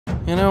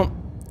You know,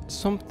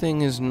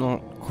 something is not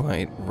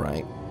quite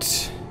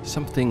right.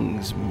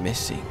 Something's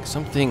missing.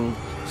 Something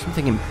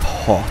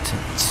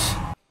important.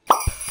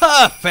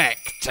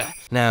 Perfect!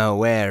 Now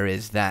where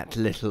is that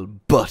little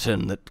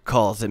button that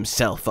calls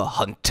himself a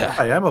hunter?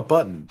 Hi, I'm a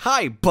button.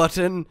 Hi,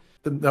 button!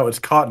 No, it's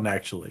cotton,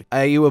 actually.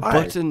 Are you a Hi.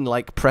 button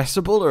like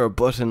pressable or a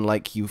button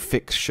like you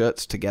fix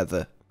shirts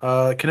together?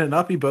 Can it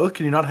not be both?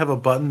 Can you not have a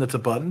button that's a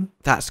button?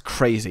 That's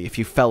crazy. If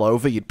you fell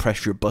over, you'd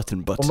press your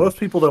button. Well, most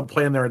people don't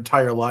plan their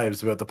entire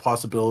lives about the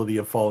possibility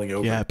of falling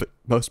over. Yeah, but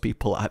most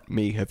people at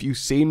me. Have you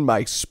seen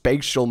my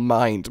spatial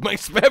mind?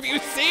 Have you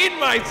seen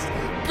my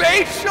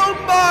spatial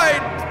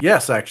mind?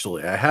 Yes,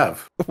 actually, I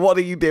have. What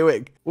are you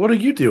doing? What are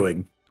you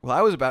doing? Well,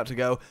 I was about to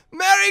go,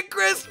 Merry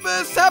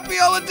Christmas, Happy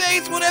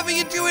Holidays, whatever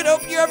you're doing,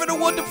 hope you're having a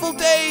wonderful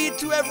day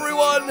to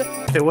everyone.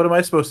 Okay, what am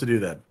I supposed to do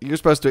then? You're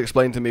supposed to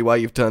explain to me why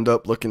you've turned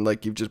up looking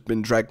like you've just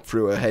been dragged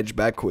through a hedge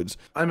backwards.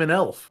 I'm an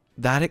elf.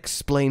 That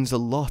explains a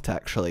lot,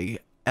 actually.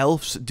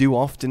 Elves do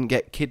often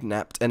get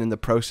kidnapped and in the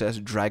process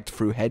dragged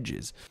through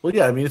hedges. Well,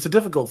 yeah, I mean, it's a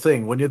difficult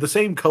thing. When you're the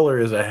same color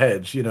as a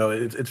hedge, you know,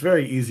 it's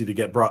very easy to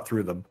get brought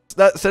through them.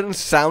 That sentence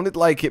sounded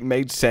like it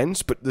made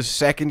sense, but the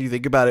second you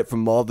think about it for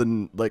more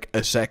than, like,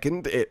 a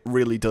second, it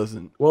really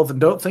doesn't. Well, then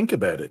don't think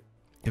about it.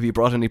 Have you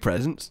brought any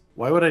presents?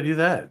 Why would I do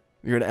that?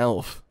 You're an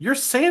elf. You're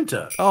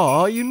Santa.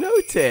 Oh, you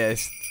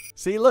noticed.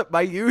 See, look, my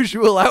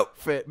usual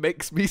outfit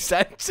makes me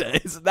Santa.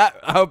 Isn't that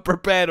how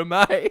prepared am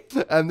I?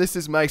 And this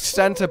is my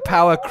Santa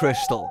Power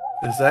Crystal.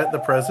 Is that the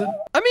present?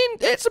 I mean,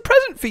 it's a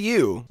present for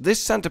you.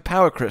 This Santa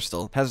Power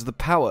Crystal has the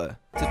power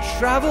to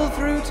travel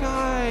through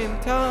time.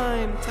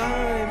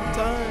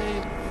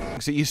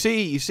 So you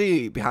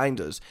see behind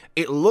us,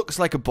 it looks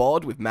like a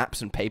board with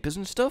maps and papers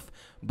and stuff,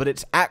 but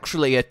it's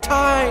actually a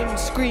time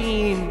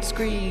screen.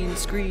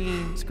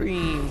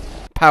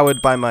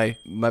 Powered by my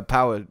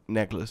power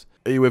necklace.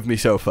 Are you with me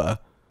so far?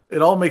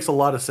 It all makes a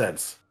lot of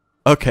sense.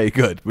 Okay,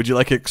 good. Would you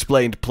like it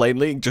explained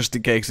plainly, just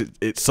in case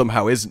it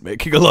somehow isn't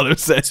making a lot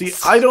of sense? See,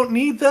 I don't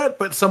need that,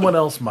 but someone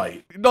else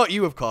might. Not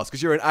you, of course,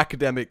 because you're an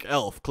academic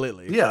elf,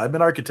 clearly. Yeah, I'm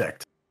an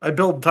architect. I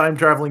build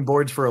time-traveling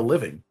boards for a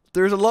living.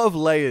 There's a lot of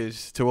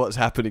layers to what's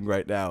happening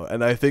right now,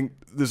 and I think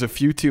there's a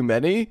few too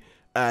many,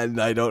 and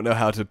I don't know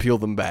how to peel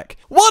them back.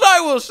 What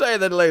I will say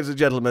then, ladies and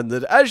gentlemen,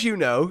 that as you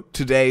know,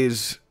 today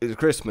is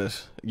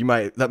Christmas.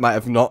 That might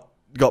have not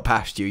got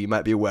past you. You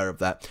might be aware of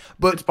that.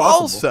 But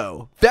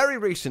also, very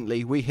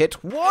recently, we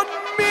hit 1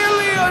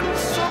 million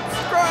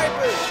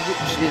subscribers,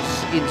 which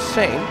is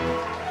insane.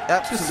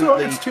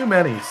 Absolutely. It's too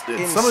many.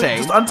 Insane.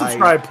 Just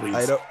unsubscribe, please.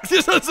 I don't.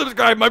 Just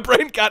unsubscribe. My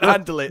brain can't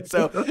handle it.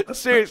 So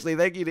seriously,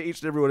 thank you to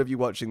each and every one of you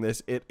watching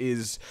this. It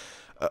is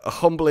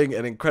humbling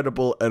and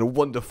incredible and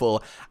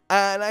wonderful.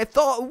 And I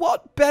thought,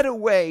 what better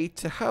way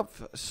to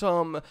have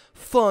some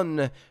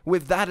fun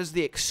with that as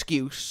the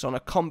excuse on a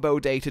combo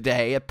day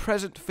today, a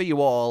present for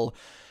you all.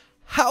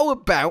 How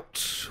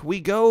about we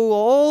go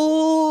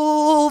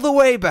all the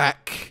way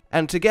back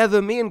and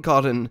together, me and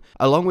Cotton,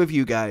 along with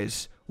you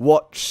guys,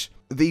 watch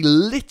the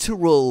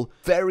literal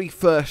very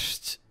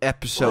first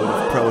episode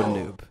of Pro and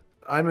Noob.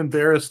 I'm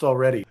embarrassed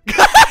already.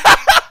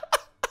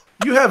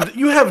 You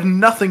have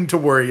nothing to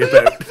worry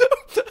about.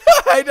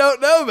 I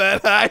don't know, man.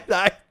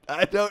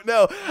 I don't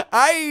know.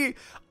 I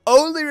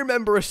only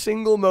remember a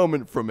single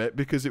moment from it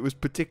because it was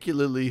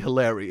particularly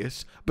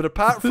hilarious. But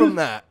apart from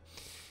that,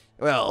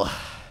 well,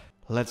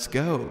 let's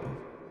go.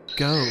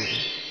 Go.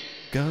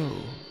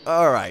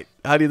 All right.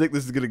 How do you think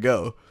this is going to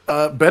go?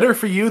 Better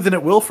for you than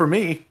it will for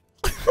me.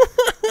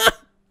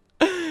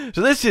 So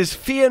this is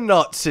Fear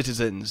Not,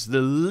 Citizens, the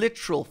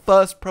literal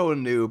first Pro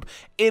and Noob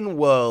in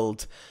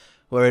world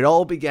where it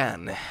all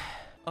began.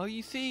 Oh,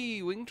 you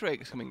see wing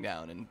drakes coming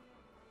down and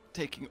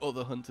taking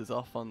other hunters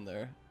off on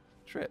their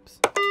trips.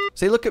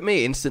 See, look at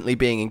me instantly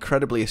being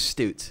incredibly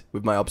astute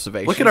with my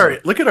observations.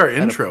 Look at our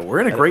intro. We're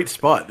in a great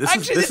spot. This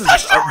is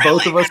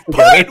both of us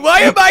together. together.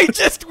 Why am I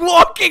just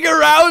walking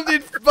around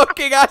in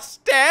fucking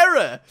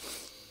Astera?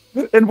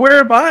 And where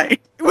am I?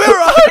 Where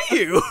are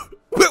you?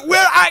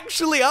 Where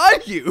actually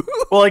are you?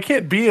 Well, I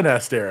can't be in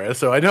Astera,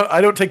 so I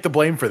don't take the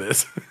blame for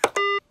this.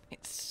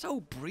 It's so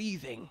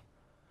breathing.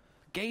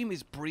 The game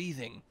is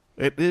breathing.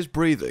 It is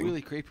breathing. It's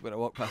really creepy when I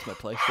walk past my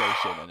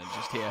PlayStation and I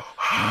just hear.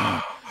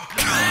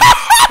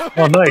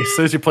 Oh, nice.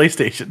 There's your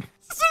PlayStation.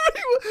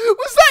 Sorry,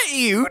 was that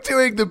you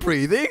doing the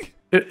breathing?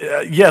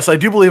 Yes, I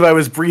do believe I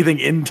was breathing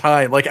in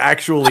time, like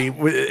actually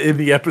in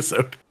the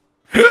episode.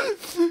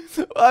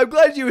 I'm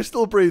glad you were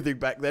still breathing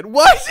back then.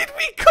 Why did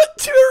we cut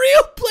to a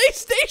real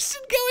PlayStation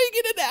going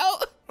in and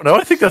out? No,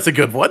 I think that's a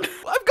good one.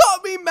 I've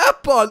got me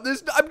map on.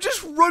 I'm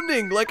just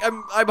running like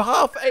I'm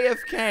half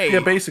AFK. Yeah,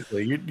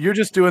 basically, you're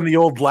just doing the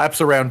old laps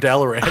around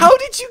Dalaran. How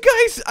did you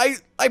guys? I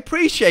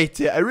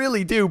appreciate it. I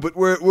really do. But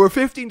we're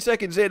 15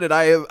 seconds in, and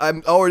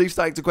I'm already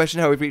starting to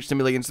question how we've reached 1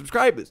 million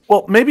subscribers.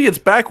 Well, maybe it's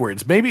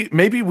backwards.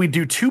 Maybe we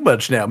do too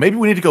much now. Maybe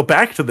we need to go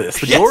back to this.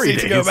 The glory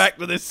days. To go back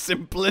to this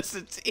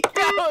simplicity.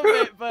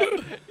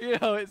 But you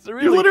know, it's a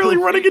really. You're literally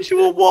cool running into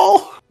a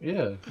wall.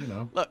 Yeah, you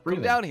know. Look,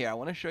 come down here. I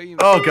want to show you.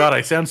 Oh god,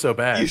 I sound so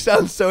bad. You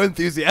sound so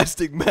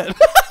enthusiastic, man.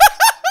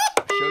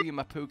 Show you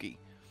my poogie.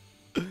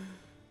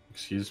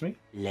 Excuse me?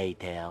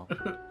 Later.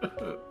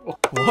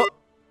 What?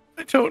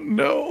 I don't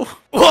know.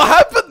 What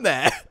happened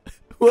there?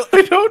 What?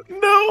 I don't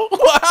know.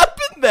 What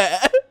happened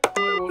there?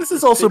 This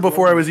is also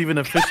before I was even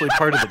officially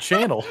part of the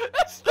channel.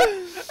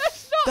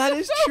 That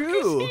is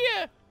true.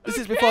 This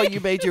is before you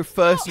made your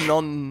first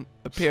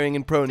non-appearing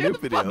in Pro Noob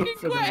video.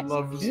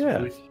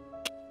 Yeah.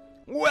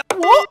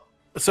 What?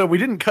 So we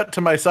didn't cut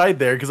to my side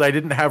there because I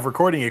didn't have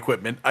recording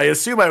equipment. I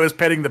assume I was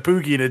petting the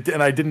Poogie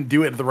and I didn't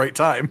do it at the right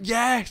time.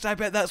 Yes, I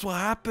bet that's what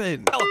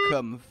happened.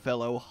 Welcome,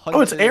 fellow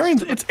hunters.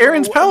 Oh, it's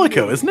Aaron's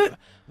Palico, isn't it?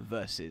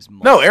 Versus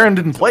No, Aaron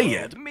didn't play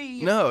yet.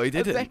 Me, no, he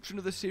didn't. A veteran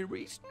of the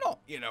series, not,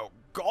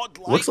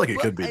 godlike. Looks like it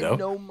could be, though. I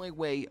know my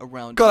way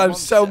around. God, a I'm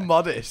so monster.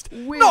 modest.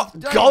 With Not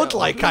Dino.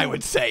 godlike, I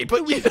would say,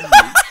 but This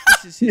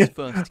is his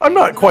first I'm game.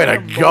 not quite a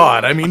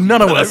god. I mean,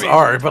 none of us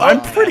are, but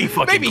I'm pretty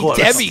fucking maybe close.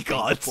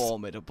 demigods.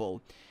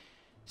 Formidable.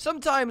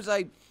 Sometimes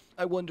I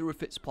wonder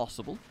if it's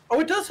possible. Oh,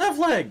 it does have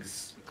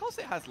legs. Of course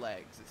it has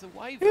legs. It's a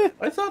wyvern.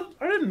 Yeah,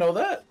 I didn't know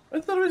that. I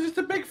thought it was just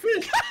a big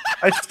fish.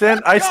 I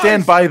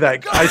stand by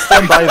that. I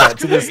stand by that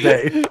to this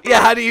day. Yeah,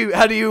 how do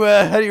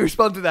you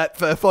respond to that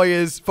for 4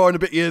 and a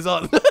bit years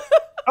on?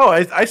 Oh,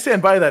 I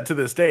stand by that to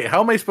this day.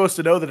 How am I supposed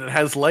to know that it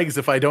has legs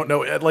if I don't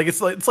know it? Like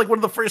it's like one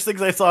of the first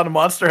things I saw in a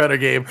Monster Hunter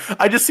game.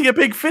 I just see a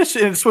big fish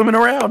and it's swimming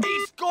around.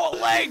 He's got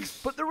legs!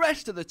 But the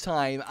rest of the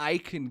time, I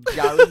can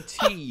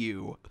guarantee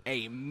you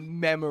a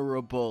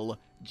memorable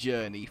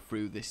journey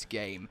through this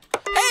game.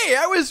 Hey,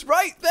 I was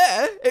right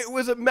there. It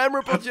was a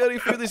memorable journey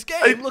through this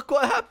game. Look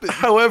what happened.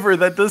 However,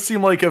 that does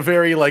seem like a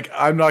very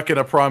I'm not going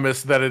to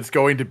promise that it's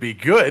going to be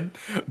good,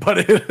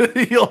 but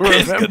you'll remember.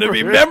 It's going to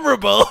be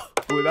memorable.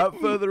 Without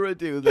further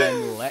ado,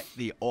 then, let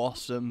the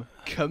awesome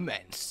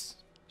commence.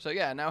 So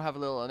yeah, I now have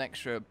an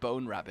extra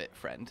bone rabbit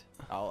friend.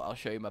 I'll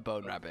show you my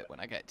bone rabbit when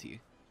I get to you.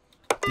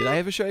 Did I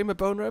ever show you my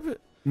bone rabbit?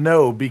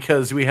 No,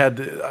 because we had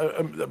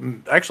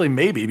actually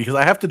maybe because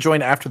I have to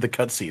join after the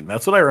cutscene.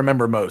 That's what I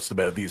remember most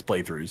about these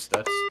playthroughs.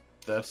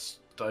 That's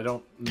I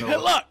don't know.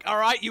 Look, all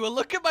right, you will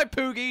look at my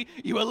Poogie,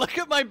 you will look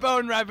at my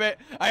bone rabbit.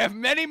 I have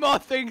many more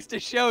things to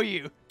show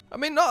you. I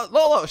mean, not a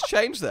lot's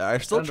changed there. I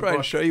still try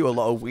and show you a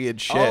lot of weird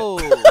shit. Oh,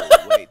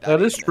 wait, That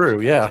is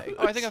true, yeah.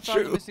 Oh, I think I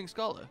found a missing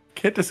scholar.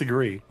 Can't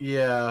disagree.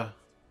 Yeah.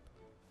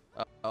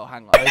 Oh,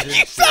 hang on.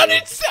 You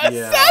sounded so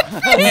Yeah.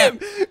 sad for him.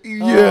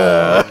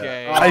 Yeah.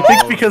 Okay. I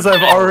think because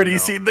I've already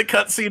seen the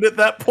cutscene at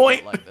that I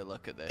point. like the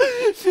look of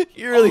this.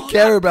 You really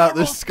care about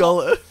this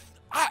scholar.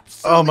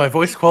 Oh, my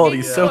voice quality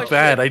is so Yeah.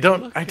 bad. I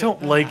don't Look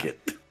at like that.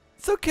 it.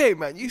 It's okay,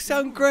 man. You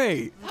sound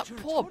great. That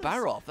poor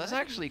Baroth, that's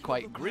actually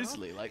quite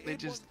grisly. Like, they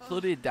just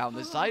thudded down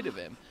the side of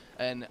him.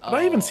 And, Have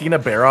I even seen a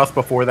Baroth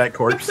before that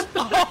corpse?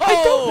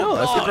 No,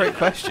 that's a great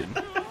question.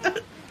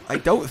 I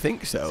don't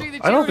think so.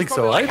 I don't think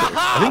so either.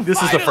 I think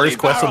this is the first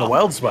quest on the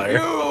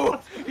Wildspire.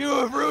 You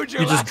have ruined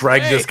your You just last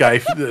drag day. this guy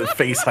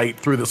face height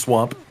through the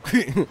swamp.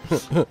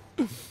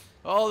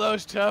 All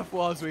those turf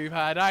wars we've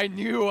had, I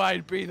knew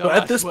I'd be the But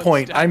last at this one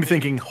point, I'm standing.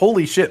 thinking,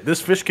 holy shit, this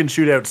fish can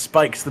shoot out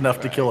spikes enough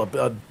to kill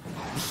a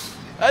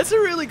That's a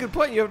really good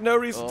point. You have no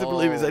reason to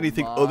believe it's Oh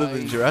anything other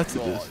than my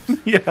Geratidus. God.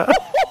 yeah.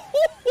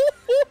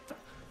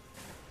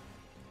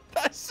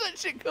 That's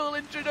such a cool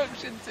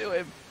introduction to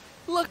him.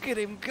 Look at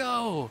him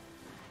go.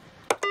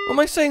 What am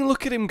I saying?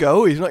 Look at him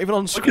go. He's not even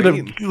on Look screen. at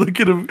him! Look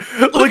at him!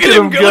 Look at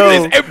him go. Look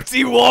at his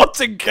empty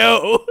water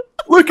go.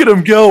 Look at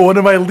him go! One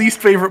of my least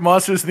favorite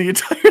monsters in the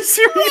entire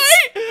series.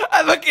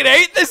 I fucking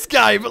hate this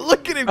guy, but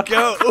look at him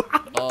go.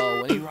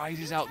 Oh, when he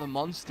rises out the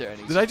monster. And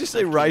he's Did I just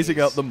say rising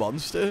out the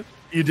monster?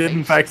 You did,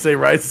 in fact, say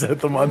rises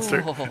at the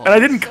monster, Oh, and I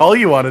didn't call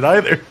you on it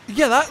either.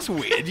 Yeah, that's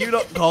weird. You're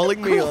not calling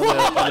me on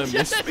a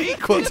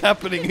misspeak. What's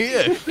happening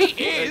here? He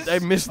is. I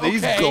miss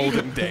these Okay.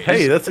 golden days.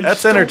 Hey,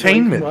 that's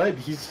entertainment. Mud.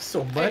 He's just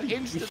so I muddy.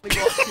 instantly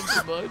walked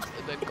into mud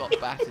and then got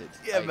battered.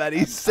 Yeah, man,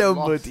 he's so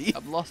muddy.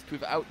 I'm lost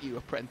without you,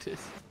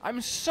 apprentice. I'm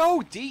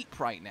so deep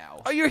right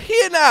now. Oh, you're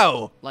here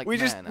now. Like, you're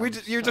man,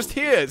 just so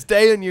here. It's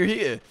day and you're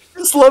here. I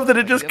just love that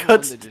it just The other one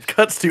cuts that just-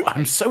 cuts to.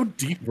 I'm so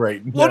deep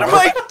right now. What am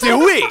I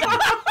doing?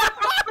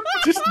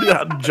 Just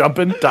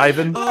jumping,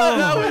 diving.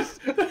 That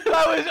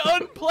was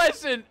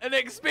unpleasant an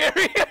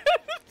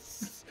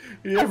experience.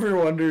 You ever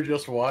wonder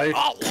just why?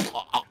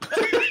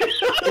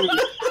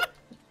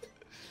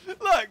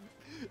 Look.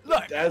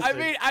 Fantastic. I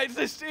mean,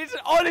 it's an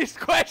honest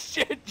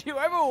question. Do you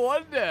ever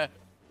wonder?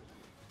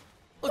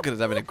 Look at us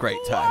having a great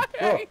time.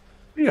 Why?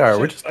 We are.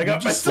 We're I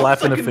got just myself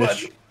slapping a stuck in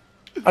fish.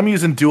 I'm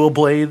using dual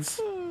blades.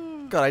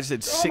 God, I just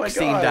did Oh my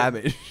 16 God.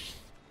 damage.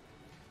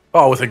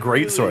 Oh, with a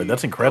great sword.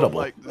 That's incredible.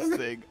 I don't like this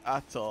thing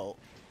at all.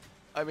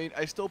 I mean,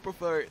 I still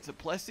prefer it to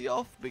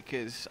Plesioth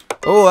because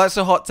Oh, that's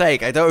a hot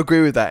take. I don't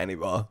agree with that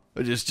anymore.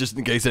 But just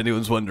in case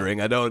anyone's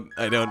wondering, I don't.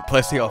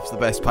 Plesioth's the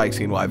best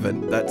Piscean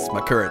Wyvern. That's my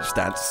current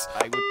stance.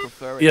 I would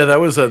prefer it. Yeah, that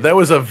was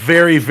a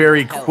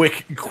very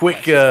quick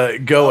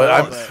go.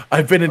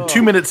 I've been in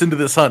 2 minutes into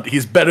this hunt.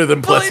 He's better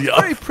than Well, it's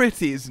very Plesioth.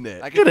 pretty, isn't it?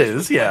 Like, It if is,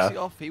 was yeah.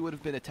 Plesioth, he would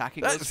have been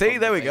attacking us. See, from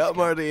there the we go.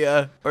 base I'm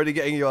camp. already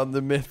getting you on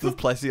the myth of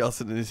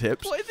Plesioth and his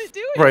hips. What is it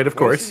doing? Right, of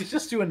course. He's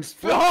just doing.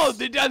 Behold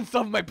the dance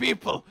of my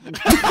people.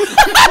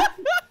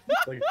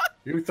 Like,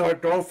 you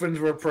thought dolphins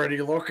were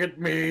pretty. Look at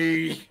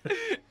me.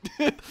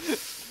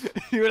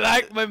 You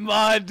like my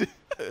mud.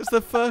 It's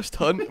the first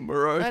hunt, and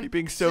we're already And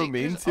being so see,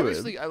 mean 'cause to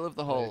obviously, him. I love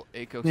the whole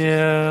ecosystem.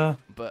 Yeah. thing,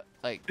 but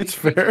like, It's these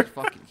creatures fair. are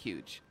fucking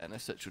huge, and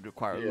as such would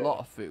require a lot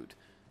of food.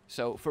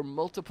 So for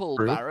multiple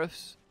True.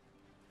 Barrows,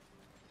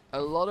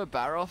 a lot of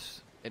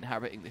Barrows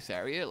inhabiting this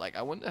area, like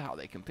I wonder how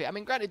they compete. I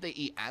mean, granted they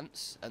eat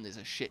ants, and there's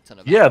a shit ton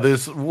of Yeah, ants.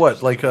 there's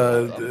what, like Like,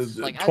 ants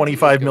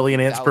 25 go million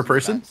through ants per thousands of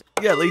person? ants.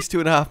 Yeah, at least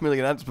 2.5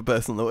 million ants per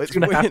person, though. It's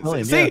 2.5 weird.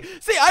 million, See, yeah.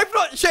 see, I've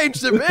not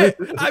changed a bit.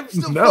 I'm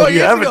still No, 4 you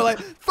years haven't. ago. Like,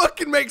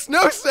 fucking makes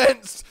no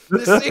sense.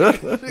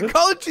 The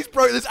ecology's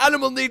broke. This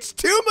animal needs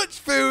too much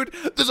food.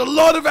 There's a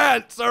lot of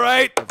ants. All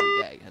right.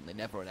 Every day, and they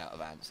never run out of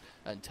ants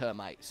and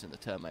termites in the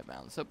termite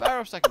mounds. So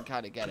Barrows, I can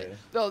kind of get it.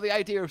 Though the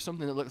idea of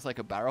something that looks like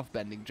a Barrow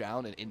bending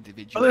down and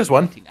individually there's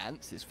one. eating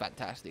ants is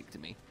fantastic to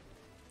me.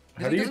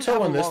 How He do you doesn't tell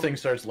have when a this long- thing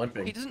starts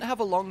limping? He doesn't have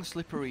a long,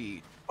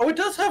 slippery Oh, it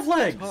does have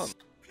legs. tongue.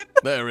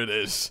 There it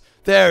is.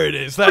 There it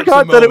is. I That's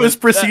forgot the that it moment. was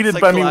preceded That's a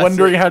by me classic.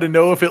 wondering how to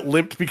know if it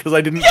limped because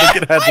I didn't think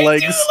it had I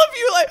legs. do love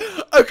you. Like,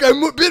 okay,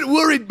 I'm a bit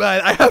worried,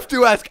 man. I have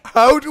to ask,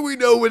 how do we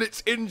know when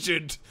it's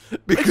injured? I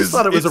Because just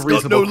thought it was a it's got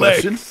reasonable no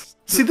question. legs.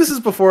 See, this is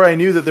before I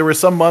knew that there were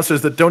some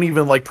monsters that don't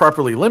even like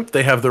properly limp.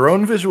 They have their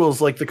own visuals,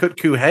 like the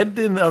Kutku head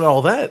and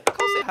all that. Of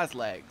course it has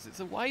legs. It's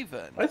a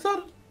wyvern.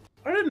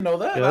 I didn't know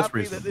that. Yeah, that's Happy that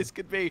reasonable. this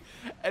could be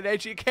an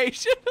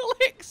educational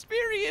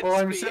experience. Well,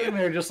 I'm for sitting you.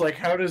 there just like,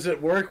 how does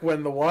it work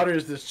when the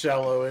water's this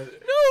shallow? And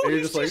No, you're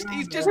he's just just, like,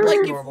 he's "Mm, just that's like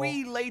if normal."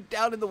 we laid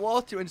down in the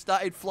water and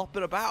started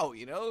flopping about,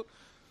 you know?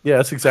 Yeah,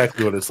 that's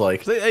exactly what it's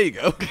like. So, there you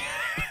go.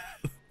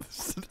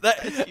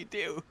 Yes, you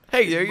do.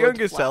 Hey, your Mud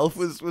younger flats. self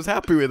was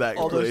happy with that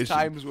All those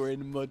explanation. times we're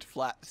in mud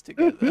flats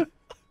together.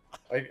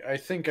 I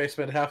think I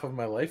spent half of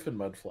my life in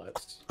mud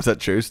flats. Is that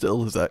true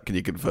still? Is that, can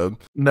you confirm?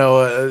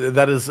 No,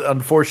 that has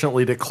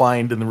unfortunately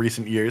declined in the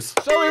recent years.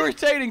 So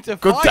irritating to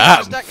Good fight. damn.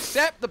 Just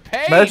accept the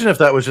pain. Imagine if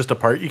that was just a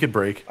part you could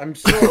break. I'm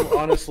still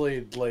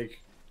honestly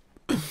like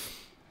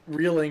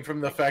reeling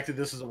from the fact that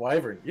this is a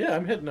wyvern. Yeah,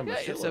 I'm hitting him Yeah,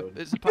 a shitload.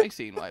 it's a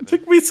Piscean wyvern. It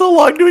took me so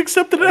long to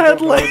accept that it I had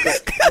don't know what legs.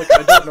 that- like,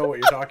 I don't know what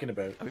you're talking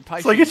about. I mean,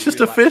 It's like it's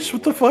just a fish.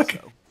 What the fuck?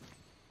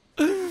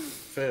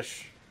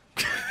 Fish.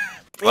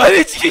 Why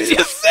did you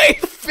just say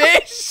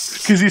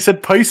fish? Because you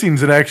said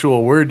Piscean's an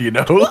actual word, you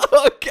know?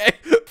 Okay,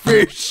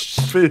 fish.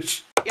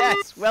 Fish.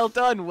 Yes, well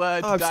done,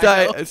 word. I'm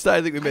Dino. starting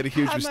to think we made a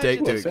huge I mistake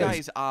imagine doing this this.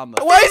 guy's armor.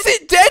 Why is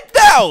it dead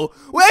now?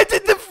 Why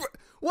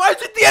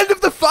did the end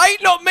of the fight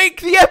not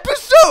make the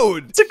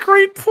episode? It's a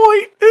great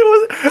point.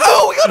 It was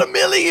Oh, we got 1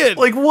 million.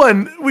 like,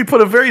 one, we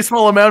put a very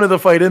small amount of the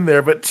fight in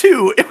there, but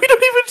two, we don't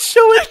even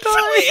show it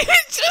die.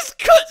 It just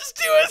cuts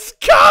to us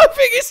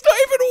carving. It's not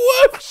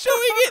even worth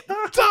showing it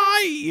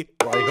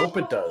die. Well, I hope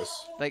it does.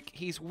 Like,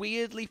 he's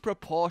weirdly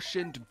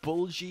proportioned,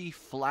 bulgy,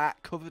 flat,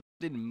 covered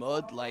in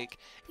mud. Like,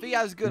 if he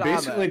has good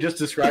Basically, armor. just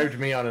described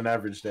me on an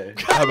average day.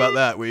 How about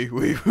that?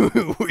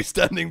 We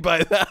standing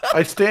by that.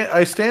 I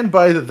stand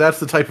by that. That's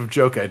the type of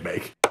joke I'd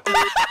make.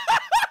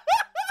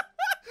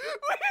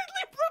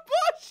 Weirdly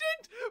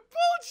proportioned,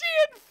 bulgy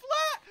and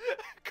flat,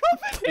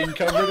 covered in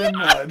Covered in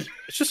mud.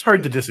 It's just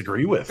hard to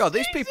disagree with. God,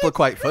 these people are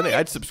quite funny.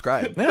 I'd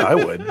subscribe. Yeah, I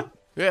would.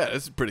 Yeah,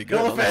 this is pretty good.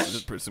 Go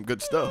This is some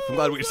good stuff. I'm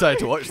glad we decided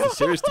to watch this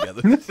series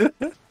together.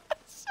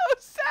 so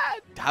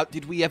sad. How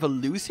did we ever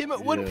lose him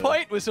at one Yeah.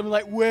 point? Was someone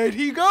like, where'd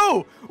he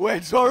go?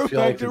 Where'd feel like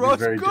it'd be Sauropagdaros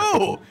very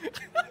go?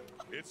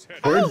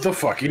 Where'd the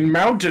fucking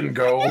mountain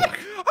go?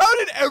 How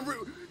did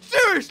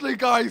seriously,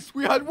 guys?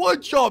 We had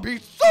one job.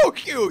 He's so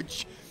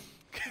huge.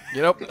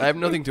 You know, I have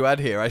nothing to add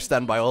here. I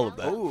stand by all of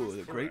that. Oh,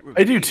 the great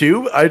I do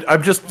too.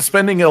 I'm just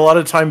spending a lot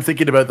of time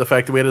thinking about the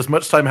fact that we had as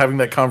much time having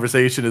that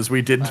conversation as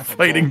we did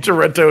fighting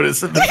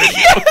Gerontotus in the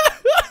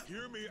video.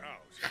 Hear me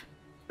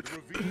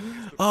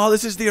out. Oh,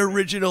 this is the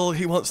original.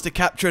 He wants to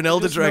capture an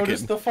elder Just notice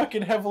dragon. the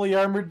fucking heavily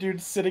armored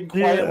dude sitting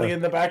quietly Yeah.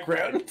 in the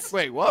background.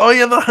 Wait, what? Oh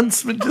yeah, the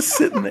huntsman just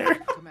sitting there.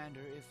 Commander,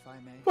 if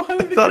I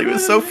may. I thought he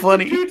was so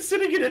funny. Dude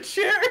sitting in a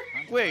chair.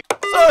 Wait.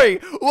 Sorry,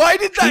 why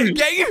did that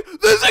get you?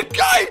 There's a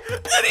guy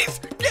and he's,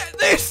 get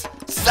this,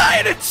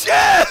 sat in a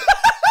chair.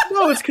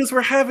 No, it's because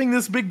we're having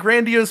this big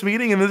grandiose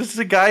meeting, and this is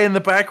a guy in the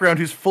background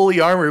who's fully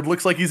armored,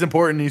 looks like he's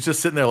important. He's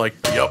just sitting there like,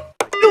 yup.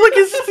 Look,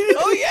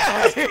 Oh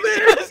yeah,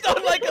 just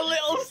on like a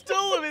little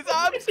stool with his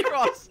arms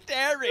crossed,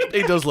 staring.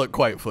 He does look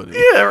quite funny.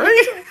 yeah,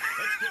 right.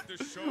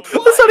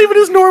 That's not even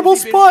his normal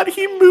spot.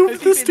 He moved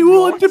has he the been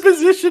stool locked? into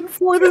position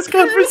for this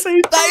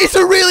conversation. That is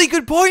a really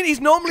good point. He's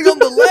normally on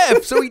the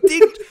left, so he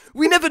didn't.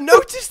 We never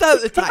noticed that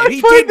at the time. I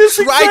He find did this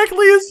drag-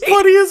 exactly as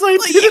funny as I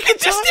Like, did you at can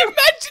the just time.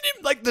 imagine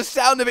him, like the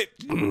sound of it,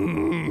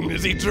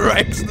 as he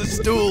drags the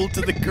stool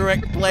to the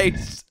correct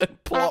place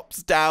and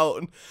plops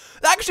down.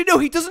 Actually, no,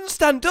 he doesn't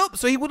stand up,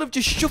 so he would have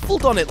just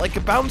shuffled on it like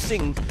a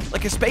bouncing,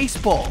 like a space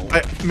ball.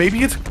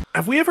 Maybe it's.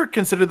 Have we ever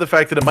considered the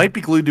fact that it might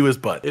be glued to his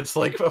butt? It's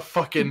like a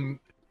fucking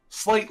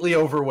slightly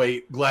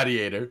overweight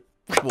gladiator.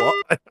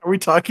 What? Are we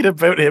talking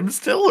about him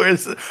still, or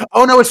is it?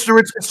 Oh no, it's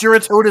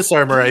Gerontotus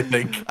armor, I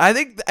think. I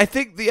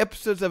think the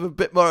episodes have a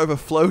bit more of a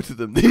flow to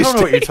them these I don't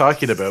know what you're days.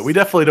 talking about. We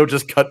definitely don't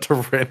just cut to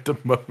random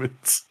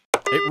moments.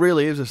 It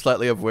really is a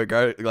slightly overweight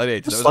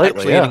gladiator. That was Slightly,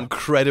 actually yeah. an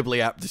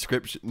incredibly apt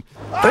description.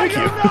 Thank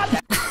you.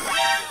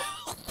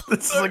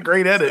 This is a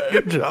great edit.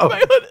 Good job.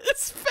 My on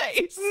his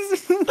face.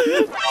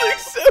 Like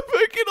so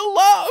fucking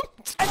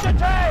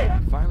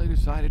alarmed. Finally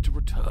decided to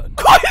return.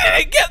 I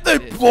didn't get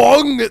the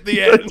bong at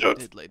the end.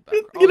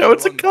 You know,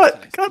 it's a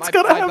cut. Cut's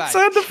gotta have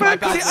sound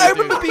effects. See, I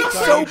remember being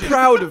so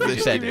proud of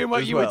this edit. Doing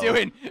what as you well. were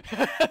doing.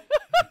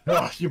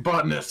 Oh, your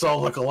botanists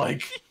all look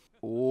alike.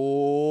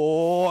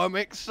 Oh, I'm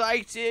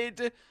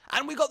excited.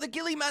 And we got the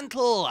ghillie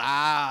mantle.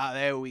 Ah,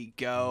 there we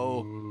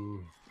go.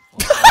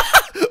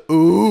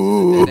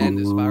 Ooh. Dead end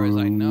as far as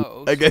I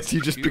know. I guess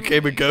you just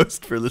became a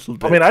ghost for a little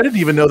bit. I mean, I didn't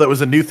even know that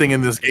was a new thing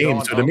in this game,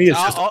 No, so no. to me it's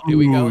just, Here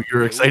we go. ooh,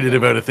 you're excited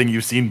about a thing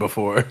you've seen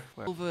before.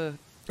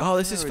 Oh,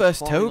 this is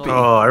first Toby.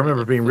 Oh, I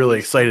remember being really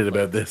excited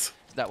about this.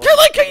 I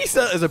like how you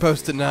said it as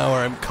opposed to now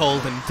where I'm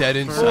cold and dead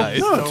inside.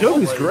 No,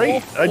 Toby's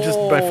great.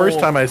 My first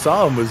time I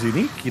saw him was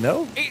unique, you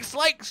know? It's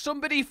like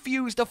somebody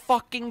fused a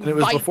fucking And it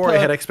was before I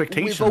had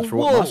expectations for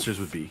what monsters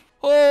would be.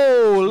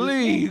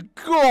 Holy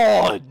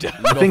God!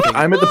 I think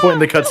I'm at the point in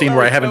the cutscene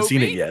where I haven't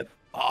seen it yet.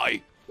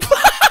 Aye.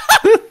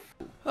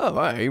 Oh,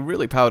 wow, he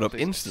really powered up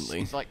instantly.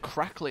 It's like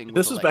crackling.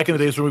 This was back in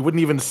the days when we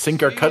wouldn't even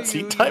sync our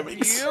cutscene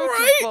timings.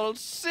 Beautiful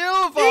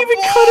silver They even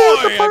boy, cut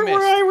out the I part where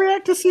missed. I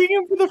react to seeing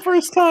him for the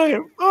first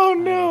time. Oh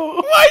no.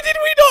 Why did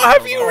we not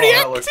have you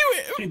react look, to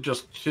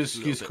it?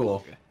 he's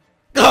cool.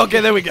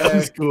 Okay, there we go.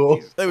 That's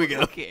cool. There we go.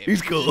 Look at him.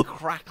 He's cool.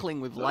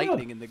 Crackling with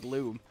lightning in the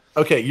gloom.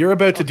 Okay, you're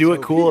about to do a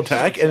cool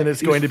attack, and then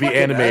it's going to be fucking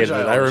animated.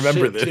 agile I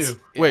remember as shit, this. too.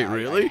 Wait, I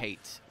really?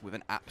 hate with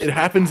an absolute It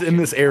happens in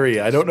this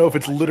area. I don't know if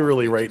it's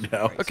literally right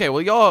now. Okay,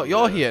 well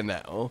you're here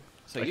now.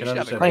 So I you can should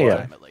have a understand good why.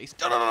 time at least.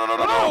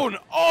 Down!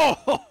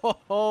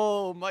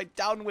 Oh, my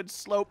downward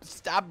slope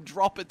stab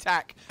drop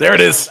attack. There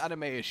it is.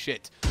 Anime is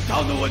shit.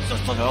 Downward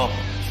stab and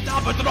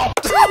drop.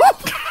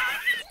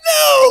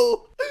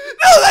 No!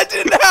 No, that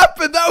didn't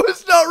happen. That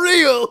was not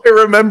real. I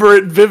remember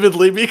it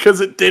vividly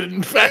because it did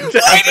in fact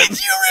happen. Why did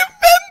you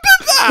remember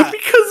that?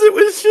 Because it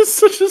was just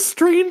such a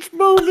strange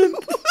moment.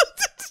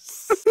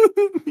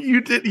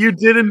 You did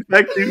in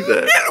fact do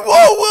that. In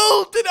what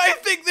world did I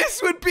think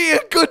this would be a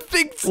good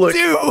thing to Look,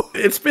 do?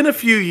 it's been a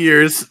few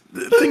years.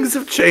 Things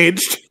have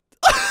changed.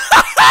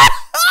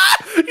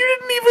 You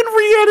didn't even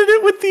re-edit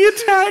it with the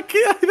attack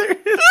either.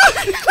 No,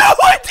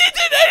 I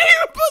didn't. I didn't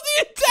even put the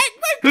attack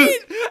back in.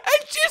 I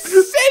just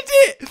said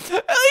it.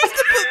 At least I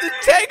put the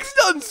text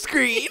on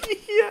screen.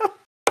 Yeah.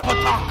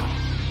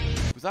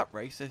 Was that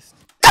racist?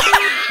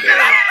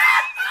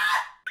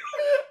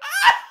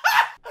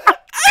 I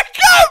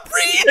can't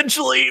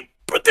breathe.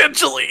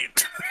 Potentially.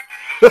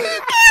 I'm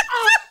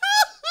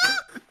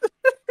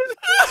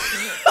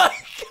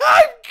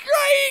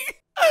crying.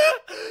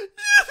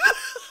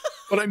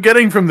 What I'm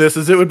getting from this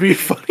is it would be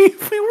funny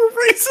if we were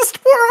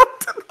racist more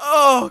often.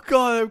 Oh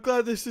god, I'm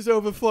glad this is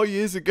over 4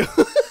 years ago.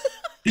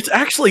 It's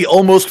actually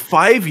almost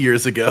 5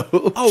 years ago.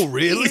 Oh,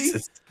 really?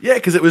 Jesus. Yeah,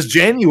 because it was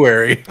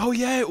January. Oh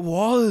yeah, it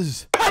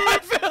was. I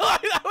feel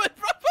like that was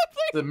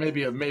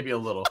probably. Maybe a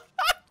little.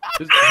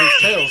 His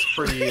tail's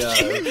pretty.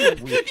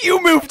 Weak.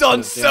 You moved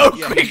on so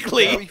Yeah,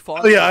 quickly. very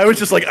fond Oh yeah, of I was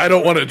just like, I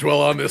don't want to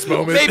dwell on this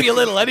moment. Maybe a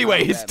little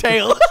anyway. His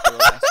tail.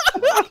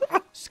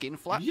 Skin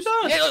flaps. You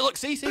done? Yeah, look,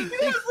 see.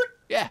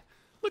 Yeah,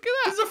 look at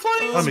that. He's a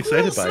flying I'm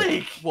excited squirrel by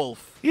it. snake.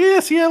 Wolf.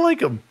 Yes, yeah, I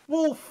like him.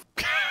 Wolf.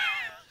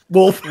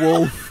 Wolf.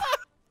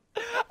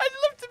 I'd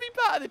love to be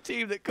part of the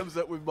team that comes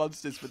up with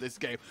monsters for this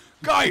game.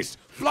 Guys,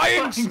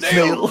 flying snail.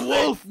 snail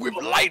wolf with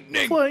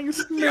lightning. Flying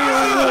snail.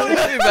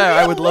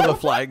 I would love a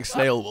flying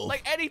snail wolf.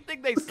 Like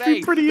anything they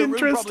say, pretty the room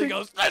probably interesting.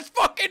 goes, let's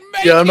fucking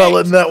make Yeah, I'm not it.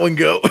 letting that one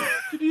go.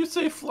 Did you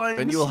say flying?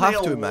 And you'll have to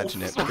snail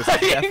imagine it wolf? because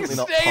it's definitely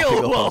not Snail popping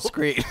up on wolf.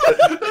 screen.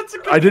 That's a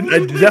good I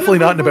definitely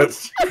not in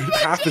about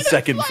reference. half a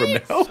second from now.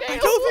 I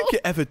don't think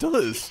it ever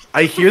does.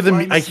 I hear the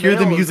Flying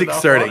snail is music enough,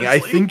 starting. I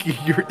honestly. think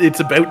it's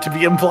about to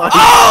be implied.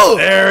 Oh!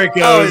 There it Oh,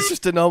 goes. it's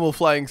just a normal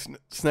flying snail.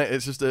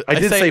 It's just a. I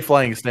did say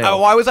flying snail. Oh,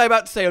 why was I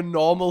about to say a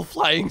normal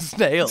flying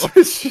snail?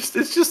 It's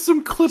just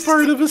some clip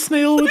art of a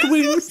snail with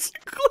wings.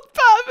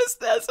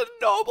 There's a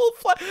normal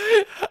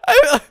flying.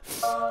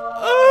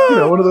 You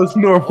know, one of those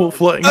normal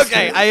flying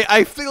Okay, snails.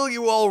 I feel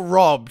you all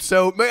robbed.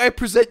 So may I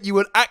present you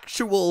an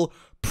actual,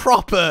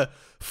 proper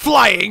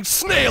flying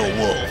snail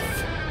wolf?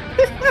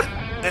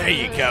 There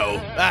you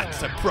go.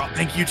 That's a prop.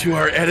 Thank you to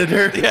our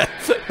editor. Yeah.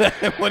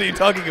 What are you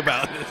talking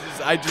about?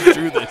 I just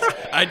drew this.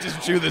 I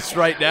just drew this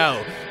right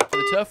now. For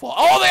the turf war.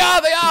 Oh,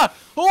 they are.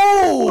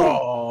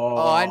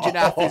 Oh,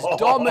 Anjanath is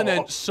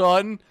dominant,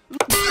 son.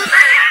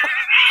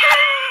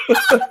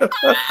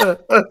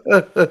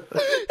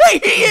 Hey,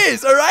 he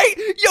is, all right?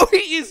 Yo,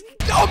 he is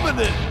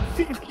dominant.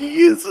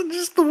 He is, and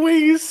just the way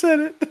you said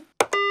it.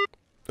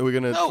 Are we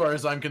gonna? As far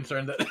as I'm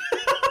concerned, that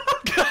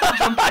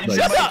jumped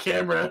my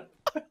camera.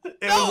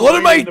 What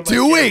am I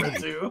doing?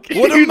 What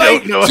You am I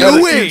don't know how to-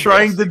 doing? You're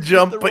trying to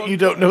jump, but you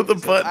don't know the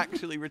button.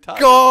 Actually retarded.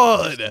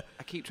 God.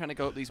 I keep trying to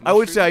go up these. I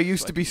would say I mushrooms,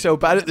 used so to be so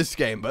bad at this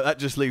game, but that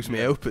just leaves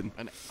me open.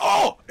 And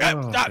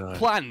that God.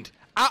 planned,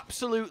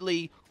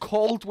 absolutely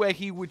called where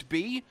he would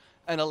be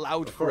and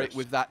allowed for it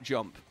with that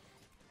jump.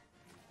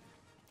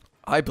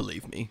 I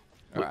believe me.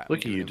 All right, Look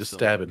at you, just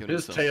stabbing.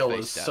 His tail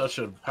is such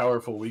a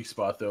powerful weak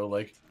spot, though.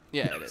 Like,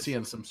 Yeah, it is.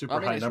 seeing some super I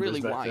mean, high it's numbers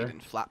really back wide there.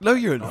 and flat. No,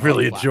 you're not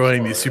Really flat.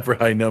 enjoying Oh, these yeah. super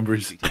high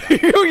numbers.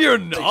 You're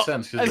Makes not.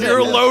 sense, 'cause And it's you're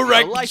a like-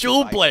 low-rank Life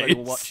dual advice for anyone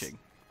blades. watching.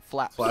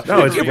 Flat. No, it's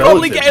You're relative,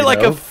 probably getting like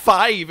you know? a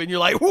 5, and you're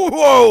like,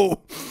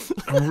 whoa!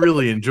 I'm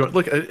really enjoying.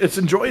 Look, it's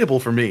enjoyable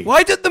for me.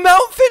 Why did the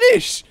mount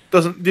finish?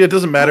 It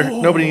doesn't matter.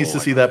 Nobody needs to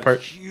see that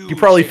part. You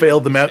probably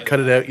failed the mount. Cut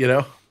it out. You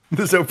know.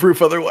 There's no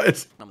proof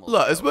otherwise.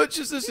 Look, as much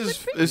as this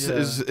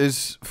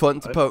is fun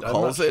to poke I'm not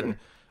holes sure. in,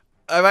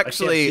 I'm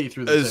actually, see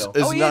through the as tail.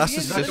 Oh, he is, he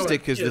is.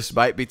 narcissistic as this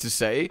might be to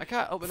say, I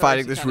can't open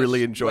finding it. this He kinda really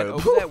just went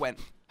enjoyable. over there, went,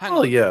 hang Oh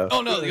on. yeah.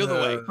 Oh no, the other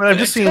way. But I'm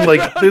just seeing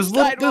like there's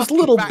Sidewalk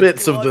little back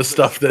bits of the towards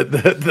stuff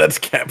that's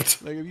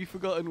kept. Like, have you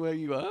forgotten where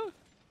you are?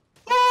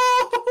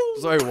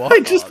 Sorry, I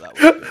what? just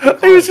that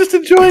I was just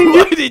enjoying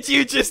Why it. did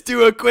you just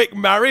do a quick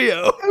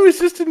Mario? I was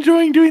just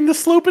enjoying doing the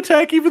slope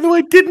attack, even though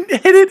I didn't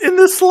hit it in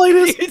the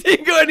slightest. You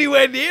didn't go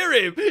anywhere near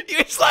him.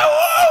 You're just like,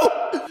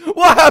 whoa!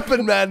 What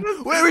happened, man?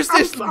 Where is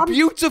this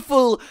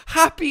beautiful,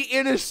 happy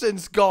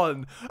innocence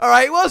gone? All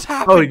right, what's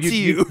happened Oh, to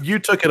you? you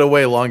took it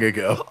away long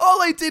ago.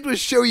 All I did was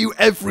show you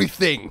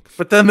everything.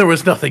 But then there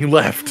was nothing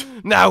left.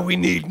 Now we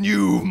need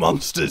new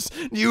monsters,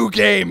 new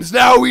games.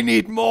 Now we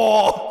need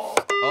more.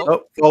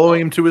 Oh,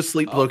 following him to his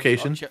sleep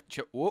location.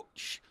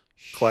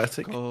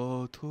 Classic.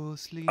 Go to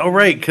sleep. Oh,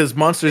 right, because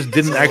monsters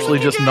didn't actually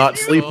just not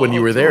sleep when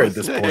you were there at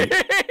this point.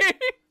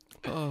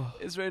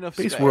 Is there enough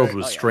Space spare? World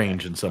was Oh, yeah.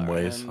 strange in some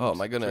ways. Oh,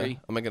 am I gonna Three,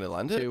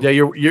 land it? two, Yeah,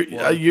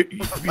 you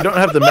don't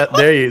have the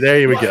there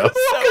you go.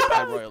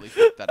 I royally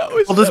fucked that up.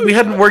 Well, we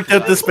hadn't worked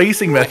out the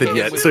spacing method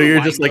yet, so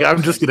you're just like,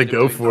 I'm just gonna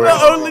go for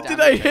Not it. only did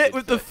I hit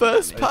with the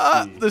first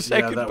part, the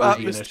second that part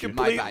would be an was issue.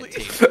 My bad,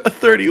 completely. team. A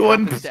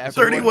 31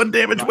 Everyone-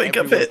 damage not wake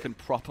up everyone hit. can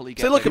properly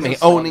get So look at the me,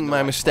 sun owning in the my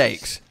right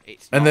mistakes. place.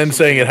 It's And not then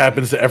saying it something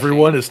happens to you can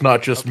everyone. change. It's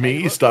not just Okay,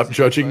 me. look, Stop this is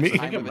judging the me.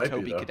 first time it with might be,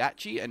 Toby though.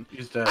 Kadachi, and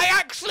He's dead. I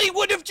actually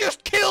would have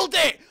just killed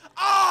it.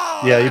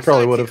 Oh, Yeah, you that's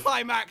probably would've.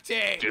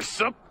 anticlimactic.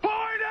 Disappointed!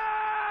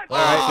 All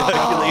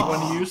right,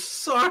 When you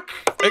suck.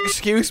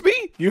 excuse me.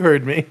 You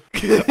heard me.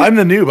 I'm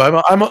the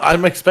noob.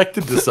 I'm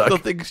expected to suck.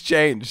 Nothing's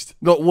changed.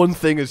 Not one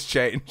thing has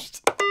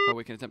changed. Oh,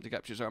 we can attempt to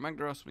capture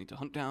Zaramangdaros. We need to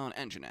hunt down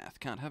Anjanath.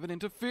 Can't have it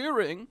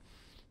interfering.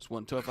 It's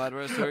one tough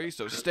adversary,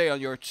 so stay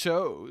on your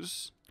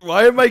toes.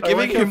 Why am I I giving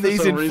like how him for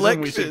these some reason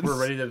we think inflections? we're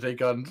ready to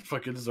take on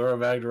fucking Zora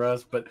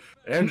Magdaros, but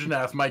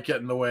Anjanath might get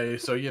in the way,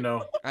 so you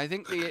know. I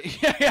think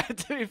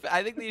the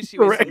I think the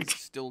issue is Correct. he's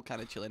still kind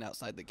of chilling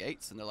outside the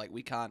gates, and they're like,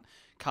 we can't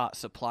cart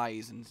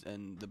supplies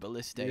and the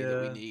ballistae that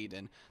Yeah. we need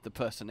and the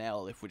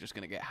personnel if we're just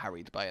gonna get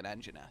harried by an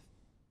Anjanath.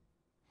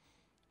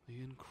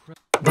 The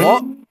incredible.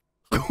 What?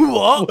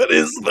 What? What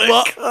is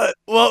that cut?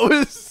 What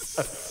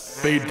was?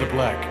 Fade to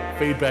black.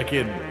 Fade back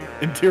in.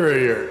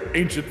 Interior.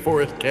 Ancient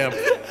forest camp.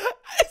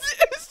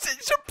 It was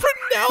such a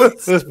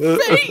pronounced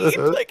fade.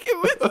 Like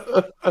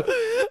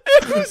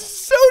it was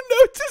so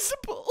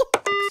noticeable.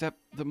 Except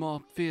the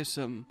more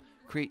fearsome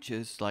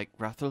creatures like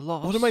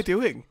Rathalos. What am I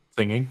doing?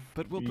 Singing.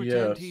 But we'll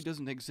pretend Yes. he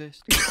doesn't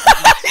exist.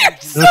 I'm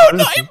so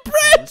not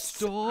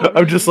impressed.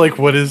 I'm just like,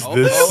 what is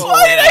this?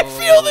 Why did I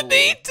feel the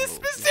need to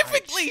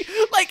specifically,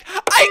 like,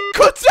 I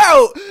cut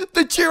out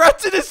the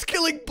gelatinous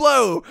killing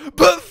blow,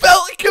 but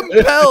felt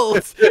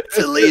compelled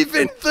to leave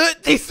in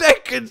 30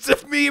 seconds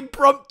of me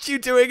impromptu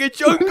doing a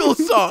jungle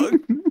song.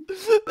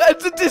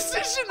 That's a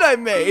decision I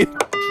made.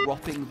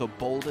 Dropping the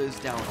boulders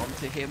down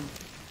onto him.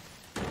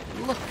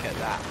 Look at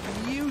that.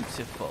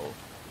 Beautiful.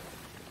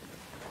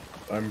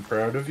 I'm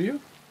proud of you.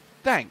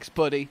 Thanks,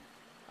 buddy.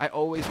 I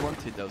always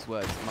wanted those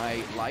words.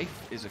 My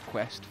life is a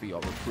quest for your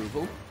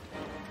approval.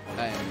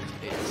 And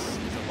it's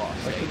a lot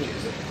of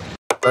stages.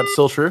 That's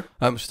still true?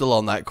 I'm still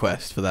on that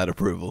quest for that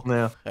approval.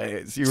 Yeah.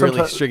 Hey, you're really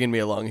Sometimes- stringing me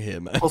along here,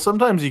 man. Well,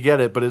 sometimes you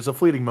get it, but it's a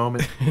fleeting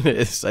moment. It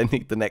is. I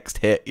need the next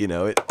hit, you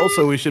know.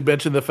 Also, we should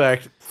mention the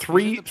fact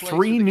three the place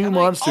three with the new can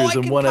I- monsters Oh, I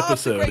in can one pass the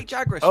episode. Great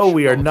Jagras. Oh,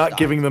 we are Don't not stop.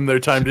 giving them their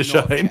time to No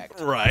shine. object.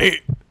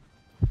 Right.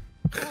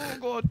 Oh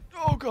god.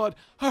 Oh god.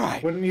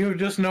 Alright. Wouldn't you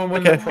just know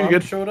when Okay, the you're prompt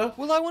good. showed up?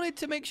 Well, I wanted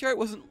to make sure it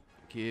wasn't.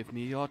 Give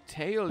me your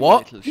tail,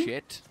 What? you little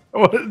shit.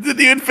 Didn't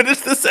even finish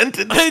the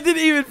sentence. I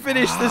didn't even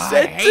finish the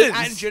I hate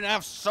sentence.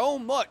 Anjanath so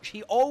much.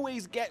 He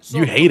always gets.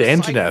 You up hate from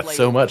Anjanath side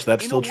so lane much,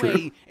 that's in still a true.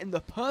 way, in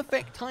the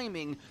perfect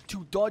timing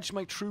to dodge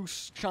my true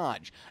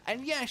charge.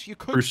 And yes, you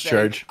could Bruce say,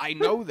 charge. I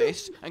know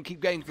this and keep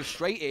getting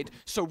frustrated,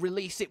 so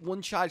release it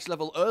one charge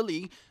level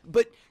early.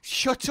 But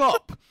shut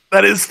up.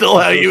 That is still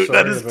how you.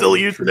 sorry That is about still the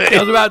you truth. I today.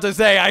 was about to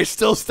say, I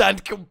still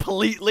stand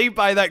completely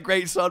by that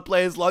Great Sword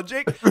player's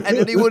logic, and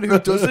anyone who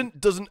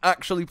doesn't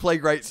actually play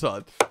Great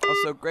Sword.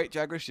 Also, Great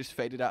Jagras just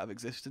faded out of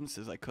existence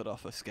as I cut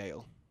off a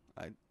scale.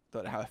 I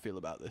don't know how I feel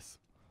about this.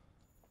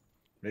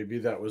 Maybe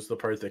that was the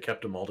part that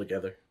kept them all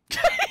together.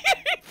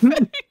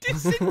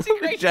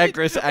 Disintegrated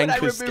Jagras when I anchor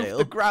removed scale.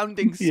 the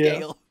grounding Yeah.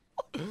 scale.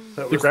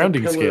 That The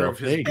grounding pillar scale. of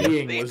his There you go.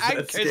 being The was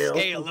anchor that scale.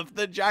 scale of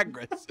the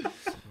Jagras.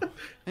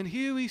 And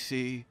here we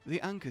see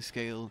the anchor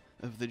scale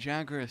of the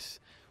Jagras,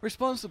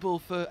 responsible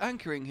for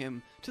anchoring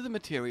him to the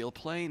material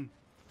plane.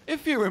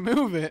 If you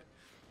remove it,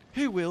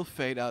 he will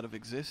fade out of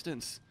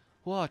existence,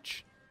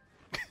 Watch.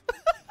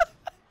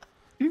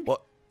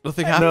 What?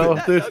 Nothing No,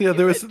 happened.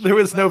 there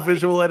was no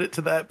visual edit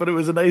to that, but it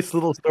was a nice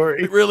little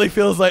story. It really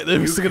feels like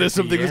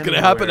something was gonna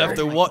happen anywhere.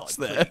 after Oh my what's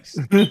God,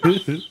 there.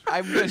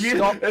 I'm gonna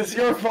stop. It's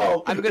your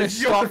fault. I'm gonna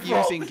It's your stop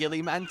fault. using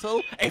Gilly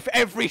Mantle if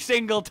every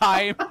single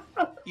time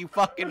you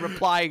fucking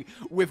reply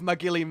with my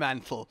Gilly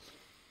Mantle.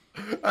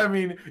 I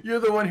mean,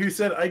 you're the one who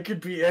said I could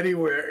be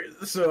anywhere,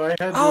 so I had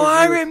to. Oh,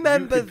 I agree with you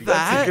remember could be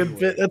that. Good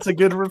bit. That's a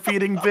good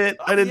repeating bit.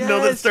 I didn't know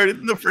that Yes. started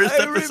in the first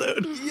I rem-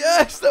 episode.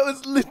 Yes, that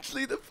was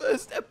literally the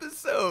first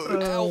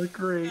episode. Oh,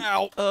 great.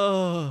 Ow.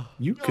 Oh.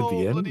 You could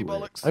be Oh, bloody anywhere.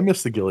 bollocks. I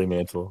missed the Gilly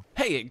Mantle.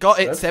 Hey, it got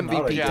its That's not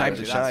MVP a good time idea.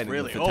 to That's shine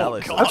really- in the oh,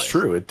 Fatalis. God. That's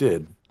true. It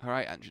did. All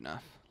right,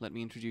 Anjanath, let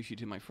me introduce you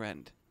to my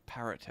friend,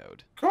 Paratoad.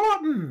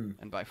 Cotton.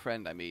 And by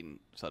friend, I mean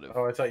sort of.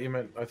 Oh, I thought you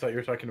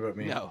were talking about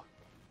me. No,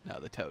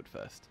 the toad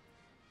first.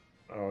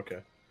 Oh, okay.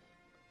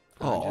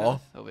 Aw.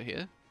 Anjanath, over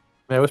here.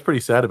 I was pretty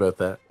sad about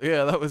that.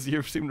 Yeah, that was.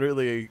 You seemed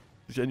really,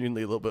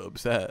 genuinely a little bit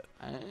upset.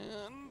 And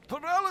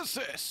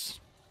paralysis.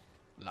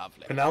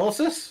 Lovely.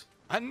 Analysis?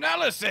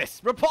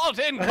 Analysis. Report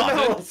in, Cotton.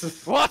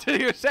 Analysis. What are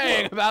you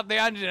saying about the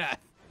Anjanath?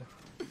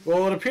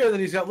 Well, it appears that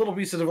he's got little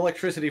pieces of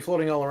electricity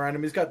floating all around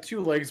him. He's got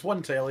 2 legs,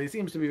 1 tail. He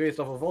seems to be based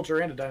off a vulture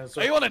and a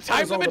dinosaur. Are you on a That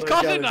time is all limit, that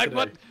I've Cotton?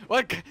 gathered today.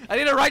 What? I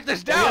need to write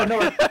this Yeah, down.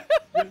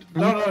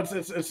 no,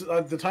 it's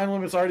the time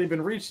limit's already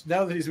been reached.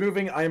 Now that he's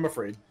moving, I am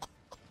afraid.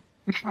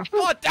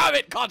 God damn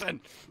it,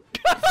 Cotton!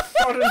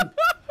 Cotton.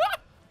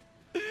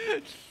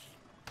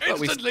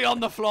 Instantly on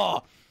the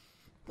floor.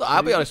 Look,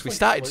 I'll be honest, we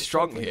started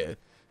strong here.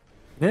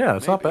 Yeah,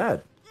 it's not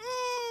bad.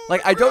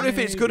 Like, I don't know if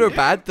it's good or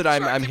bad that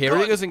I'm Distracted hearing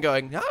God. us and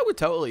going, I would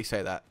totally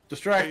say that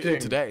Distracting.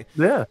 today.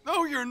 Yeah,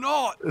 No, you're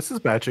not. this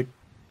is magic.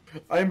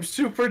 I'm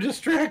super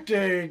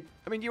distracting.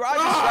 I mean, you are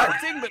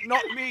distracting, but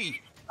not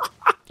me.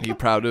 Are you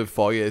proud of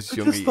 4 years I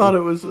younger? just thought it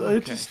was. I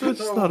just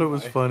thought it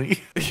was funny.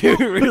 You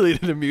really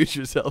did amuse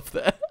yourself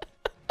there.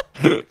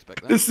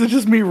 Expect that. This is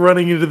just me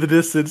running into the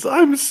distance.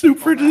 I'm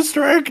super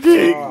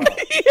distracting.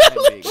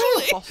 Maybe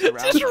toss around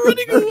Just a bit.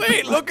 running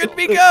away. Look at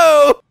me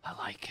go. I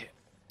like it.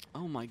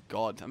 Oh my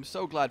god, I'm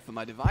so glad for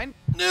my divine.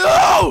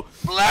 No!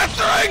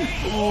 Blessing!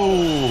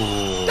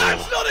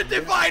 That's not a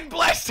divine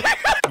blessing!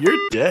 You're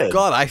dead.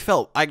 God,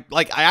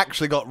 I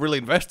actually got really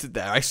invested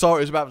there. I saw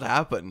it was about to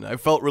happen. I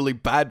felt really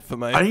bad for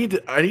my... I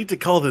need to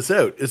call this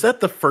out. Is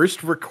that the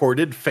first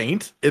recorded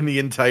feint in the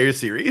entire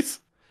series?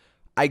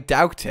 I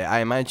doubt it. I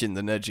imagine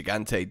the Nerd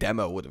Gigante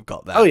demo would have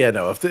got that. Oh yeah,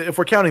 no. If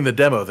we're counting the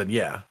demo, then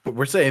yeah. But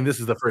we're saying this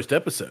is the first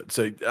episode,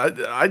 so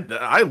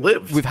I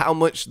lived. With how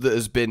much that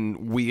has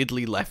been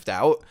weirdly left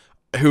out,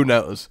 who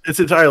knows? It's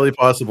entirely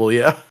possible,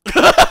 yeah.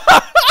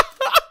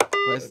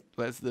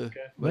 Where's the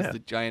Yeah.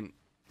 giant?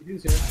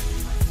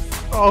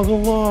 Oh, the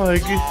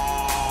log.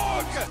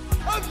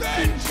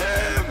 Avenge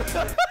him!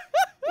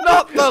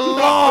 Not the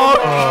log!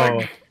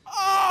 Oh,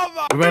 Oh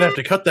my! we might have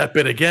to cut that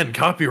bit again.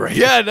 Copyright.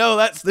 Yeah, no,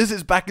 this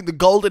is back in the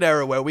golden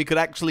era where we could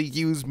actually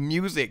use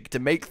music to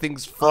make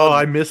things fun. Oh,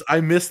 I miss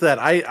that.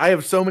 I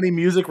have so many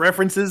music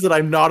references that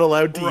I'm not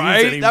allowed to use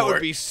right? anymore. That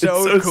would be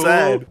so, It's cool.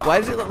 sad. Why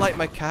does it look like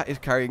my cat is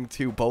carrying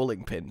 2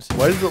 bowling pins?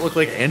 Why does it look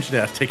like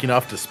Anjanath taking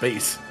off to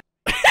space?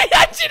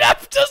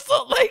 Anjanath does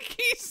look like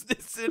he's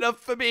this enough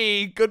for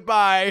me.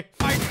 Goodbye.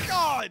 My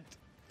god!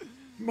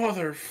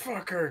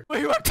 Motherfucker.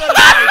 We were gonna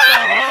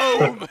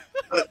go home.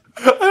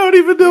 I don't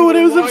even know what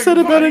I was Log upset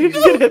about. I buddy.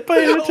 didn't get hit by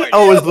No it. idea,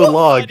 Oh, it was the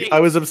log. buddy. I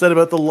was upset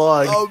about the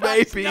log. Oh,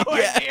 maybe. No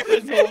Yeah. idea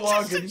what No it is.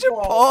 log Such a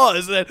involved.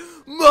 pause. And then,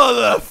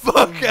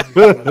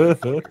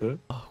 motherfucker.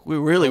 We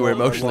really were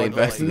emotionally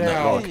invested in that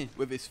now. log.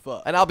 With his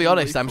foot. And I'll be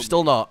honest, I'm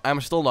still not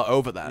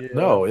over that.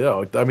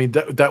 No. I mean,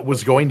 that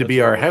was going to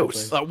be our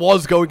house. That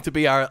was going to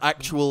be our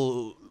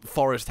actual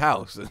forest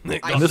house. And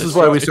it got And this is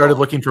destroyed. why we started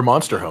looking for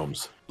monster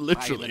homes. I am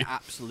Literally. an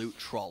absolute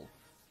troll.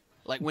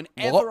 Like,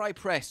 whenever I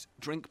press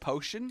drink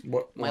potion,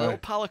 What? my Why? little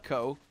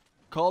palico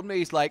called me.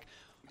 He's like,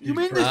 "You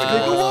mean pressed this the big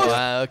button.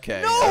 water?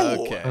 Okay.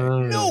 No! Okay.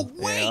 No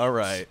way!" Yeah, all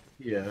right.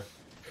 Yeah.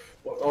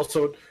 Well,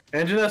 also,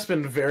 Anjanath's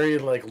been very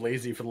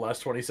lazy for the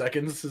last 20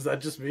 seconds. Is that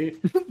just me?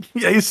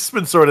 Yeah, he's just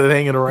been sort of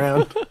hanging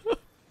around.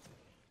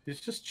 He's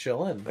just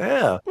chilling.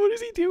 Yeah, What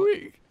is he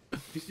doing?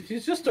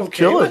 He's just okay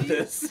chilling. with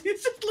this.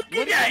 He's just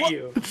looking at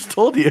you. I just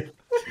told you.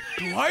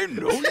 Do I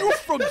know you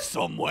from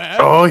somewhere?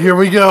 Oh, here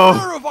we go.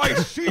 Where have I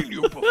seen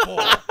you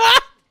before?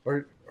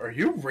 Are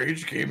you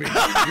Rage Gaming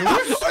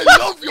Videos? I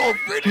love your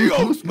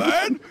videos,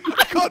 man.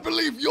 I can't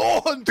believe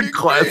you're hunting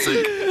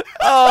Classic. me.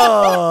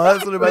 Oh,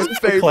 that's one of my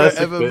favorite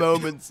classic ever bit.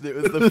 moments. And it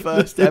was the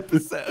first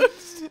episode.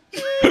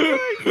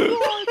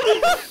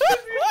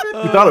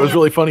 You thought it was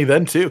really funny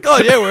then too.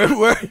 God, yeah,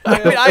 we're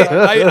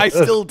I mean, I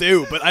still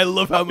do, but I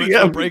love how much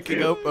Yeah, we're me breaking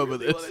too. up over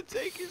this.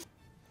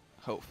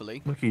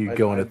 Hopefully. Look at you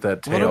going at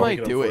that What am tail. I Make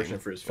it doing?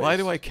 unfortunate for his Why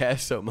face. do I care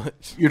so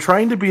much? You're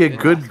trying to be a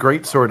good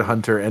greatsword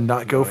hunter and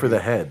not go for the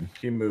head.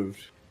 He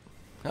moved.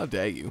 How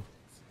dare you?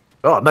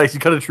 Oh, nice. You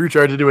cut a true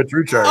charge into a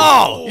true charge.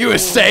 Oh, you were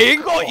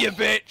saying? Got you,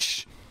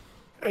 bitch.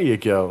 There you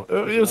go.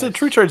 It was a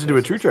true charge into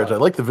a true charge. I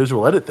like the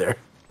visual edit there.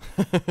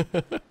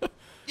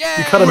 Yeah.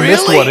 You kind of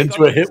missed Really? one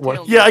into a hit one.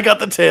 Yeah, I got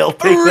the tail.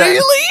 Take that.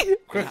 Really?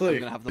 Quickly. I'm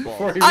gonna have the ball.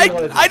 Before he I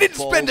realizes- didn't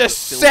spend a Balls, but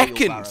still second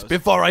wheelbarrows.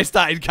 before I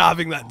started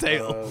carving that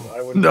tail.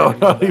 I wouldn't No, mind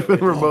not that. even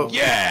remote.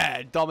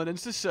 Yeah,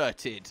 dominance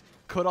asserted.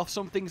 Cut off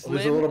something's Well,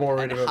 there's a little limb more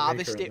and right about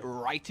harvest me it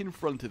right in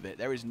front of it.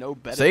 There is no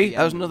better. See,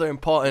 that was preamble. another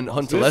important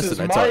hunter This lesson is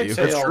I my taught you.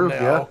 tail. That's true.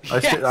 now. Yeah, I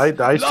Yes.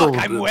 still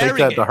Look, I'm take wearing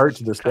that to it. heart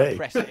to this day.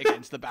 Press it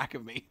against the back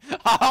of me. Ha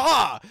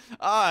ha!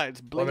 Ah,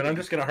 it's Well, I bleeding. mean, I'm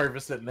just gonna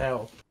harvest it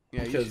now.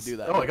 Yeah, you should because- do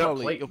that. Oh, I You'll got a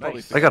probably- plate. you'll probably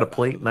Nice. fix I got a that.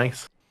 plate.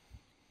 Nice.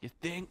 You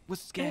think we're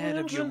scared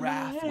of your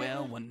wrath?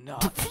 Well, we're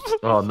not.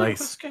 Oh,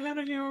 nice.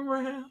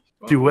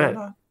 Duet.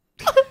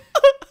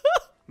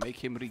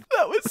 Make him re.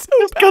 That was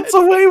so bad. Gets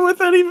away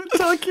without even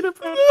talking about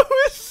it. That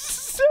was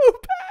so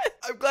bad.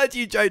 I'm glad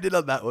you joined in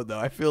on that one, though.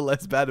 I feel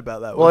less bad about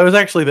that Well, I one. was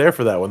actually there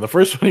for that one. The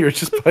first one, you were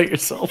just by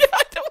yourself.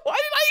 Why did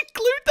I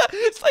include that?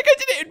 It's like I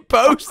did it in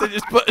post. I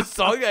just put a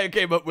song I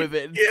came up with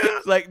in. Yeah.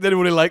 It's like, did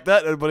anybody like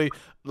that? Anybody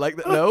like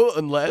that? No,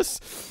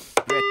 unless.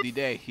 Yet the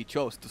day he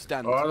chose to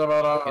stand in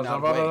our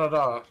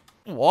way.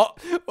 What?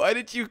 Why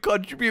did you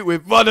contribute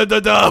with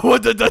wa-da-da-da,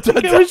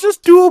 wa-da-da-da-da? I was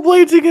just dual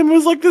blading him. It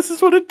was like, this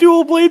is what a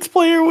dual blades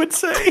player would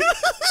say.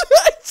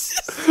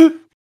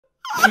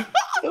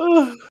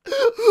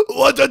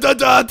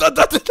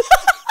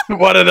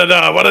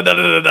 Wa-da-da-da-da-da-da.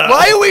 Wa-da-da-da.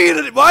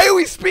 Why are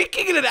we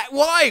speaking in it?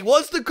 Why?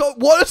 What's the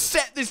what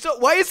set this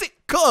up? Why is it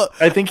cut?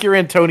 I think you're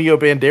Antonio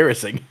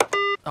Banderasing.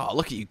 Oh,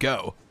 look at you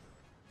go.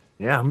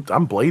 Yeah, I'm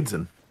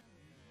bladesing.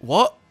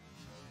 What?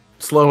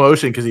 Slow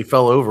motion because he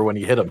fell over when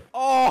you hit him.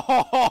 Oh!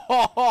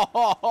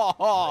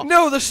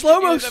 No, the slow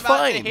He was mo's about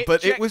to fine, hit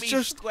but it check was me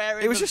just square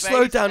in it was the just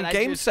slowed face, down and I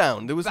game just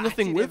sound. There was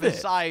nothing batted with him it.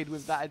 aside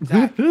with that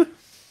attack.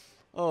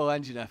 Oh,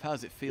 Anjanath, how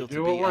does it feel to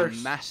do be what works.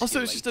 emasculated?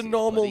 Also, it's just a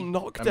normal buddy?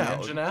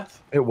 knockdown. Imaginath?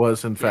 It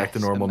was, in fact,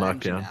 Yes, a normal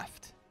knockdown.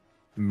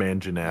 Manjanath.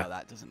 Manjanath. No,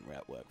 that doesn't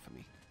work for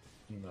me.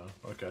 No.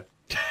 Okay.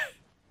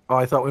 Oh,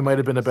 I thought we might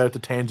have been about to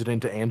tangent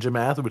into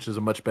Anjamath, which is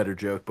a much better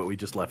joke, but we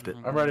just left it.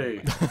 I'm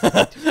ready.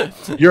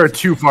 You're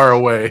too far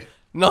away.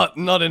 Not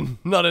in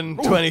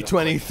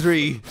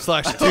 2023/2.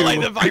 Like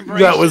the vibrations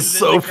That was in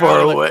so the far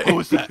crowd, like, away. what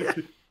was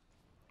that?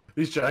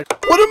 He's Jack.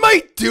 What am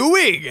I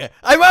doing?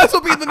 I might as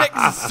well be in the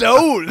next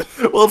zone.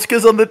 Well, it's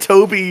because on the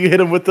Toby you hit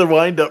him with the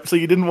wind up, so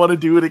you didn't want to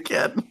do it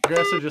again. The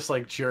grass are just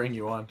like cheering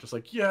you on, just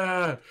like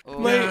yeah,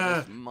 Oh,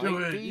 yeah, this might do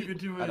it, be- you can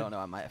do it. I don't know.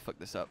 I might have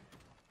fucked this up.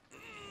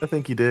 I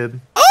think you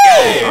did.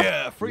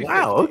 Yeah, free.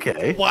 Wow,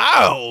 okay.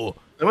 Wow.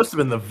 That must have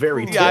been the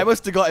very tip. Yeah, I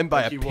must have got him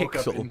by Like a he woke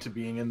up pixel. into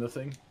being in the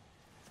thing.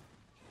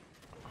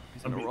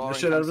 He's I'm gonna beating roar the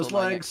and shit out of his cancel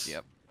my legs. next-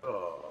 Yep.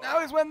 Oh. Now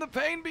is when the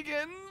pain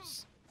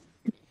begins.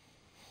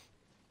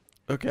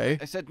 Okay.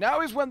 I said,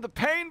 now is when the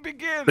pain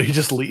begins. You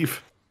just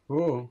leave.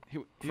 Ooh. He-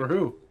 For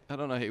who? I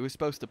don't know. He was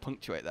supposed to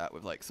punctuate that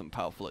with like some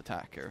powerful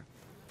attack or.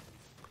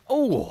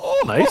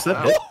 Oh, Nice,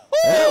 that hit.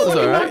 that was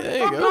alright. There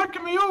you Stop go.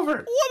 knocking me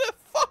over. What a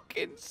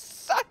fucking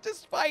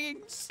satisfying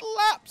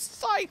slap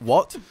sight.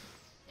 What?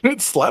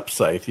 It's slap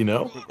scythe, you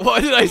know? Why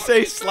did I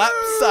say slap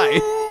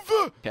side?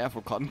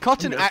 Careful, Cotton.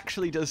 Cotton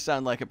actually does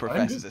sound like a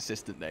professor's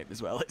assistant name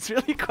as well. It's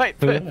really quite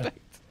perfect.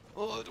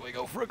 Oh, do we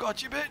go for a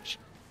gotcha, bitch?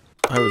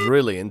 I was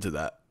really into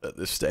that at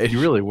this stage.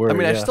 You really were, I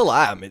mean, I yeah. still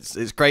am.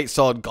 It's great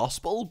sword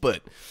gospel,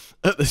 but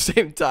at the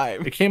same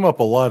time. It came up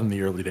a lot in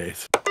the early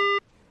days.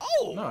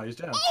 Oh! No, he's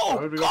down. Why Oh,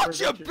 would we go for a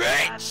gotcha, gotcha?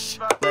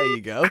 bitch! There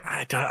you go.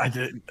 I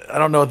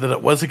don't know that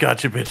it was a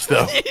gotcha bitch,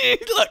 though.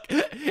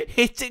 Look,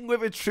 hitting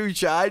with a true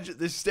charge at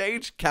this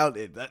stage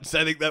counted. I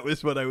think that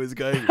was what I was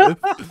going with.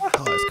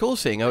 Oh, it's cool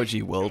seeing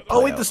OG World. Oh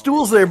play wait, out. the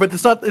stool's there, but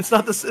it's not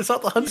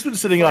the huntsman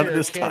sitting on it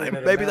this time.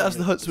 Maybe that's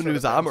the huntsman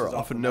whose armor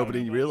off and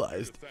nobody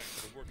realized.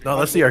 No,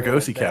 that's the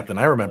Argosy captain.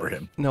 I remember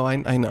him. No, I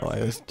know.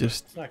 I was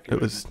just. It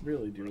was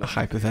really do a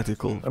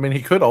hypothetical. I mean,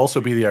 he could also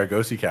be the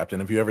Argosy captain.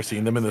 Have you ever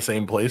seen them in the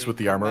same place with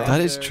the armor on?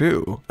 That is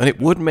true, and it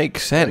would make I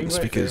sense think my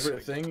because.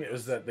 favorite thing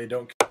is that they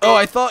don't. Oh,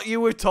 I thought you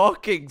were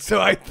talking,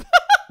 so I.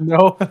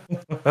 No.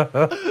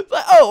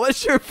 Like, oh,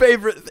 what's your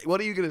favorite thing?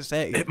 What are you gonna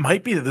say? It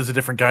might be that there's a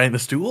different guy in the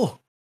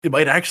stool. It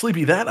might actually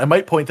be that. I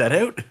might point that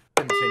out.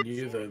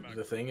 Continue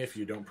the thing if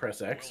you don't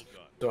press X,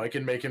 so I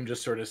can make him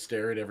just sort of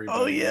stare at everybody.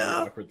 Oh,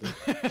 yeah. awkwardly.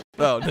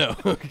 Oh no.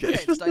 Okay.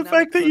 It's just the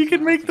fact that you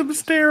can make them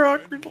stare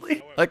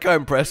awkwardly. Like how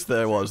impressed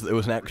there was that there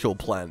was an actual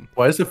plan.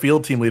 Why is the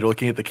field team leader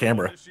looking at the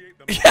camera?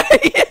 Yeah,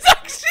 he is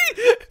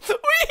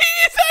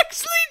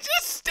actually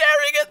just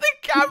staring at the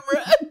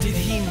camera. Did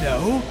he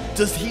know?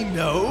 Does he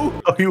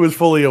know? Oh, he was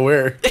fully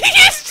aware. He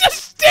is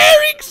just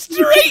staring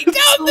straight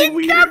down so the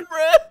weird.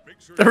 camera.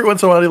 Every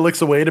once in a while, he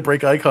looks away to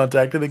break eye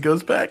contact and then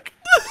goes back.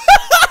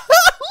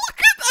 Look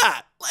at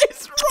that.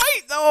 It's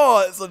right.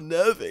 Oh, it's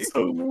unnerving.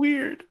 So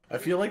weird. I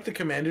feel like the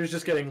commander's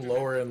just getting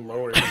lower and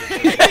lower.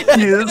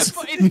 He is.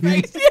 Put his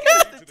face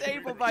against the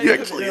table by He his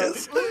actually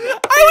is.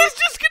 I was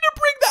just gonna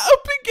bring that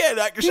up again,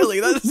 actually.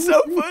 That's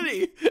so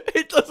funny.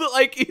 It does look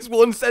like he's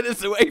 1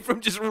 sentence away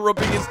from just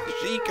rubbing his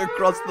cheek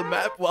across the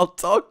map while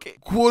talking.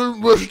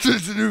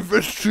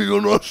 Investing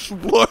on us,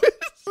 what?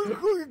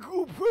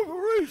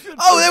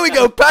 Oh, there we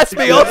go. Pass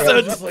me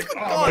also. Just like,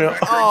 God, my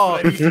oh,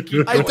 Christ, I need to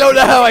keep I going. don't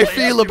know how I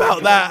feel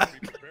about that.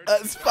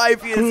 That's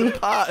 5 years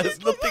apart. Has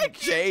nothing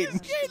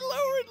changed. Getting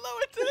lower and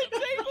lower to the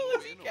table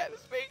as he kept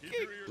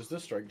speaking. Is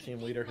this strike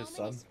team leader his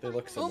son? They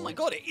look Oh similar. my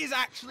god, it is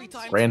actually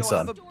time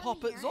Grandson. to go have a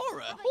pop at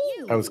Zora.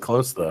 I was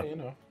close Yeah, though. you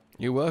know.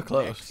 You were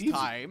close. Next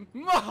time.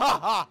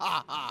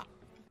 I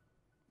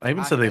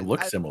even said they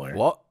look similar.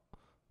 What?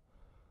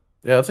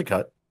 Yeah, that's a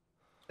cut.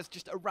 It's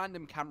just a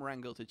random camera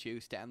angle to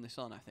choose to end this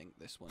on, I think,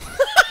 this one.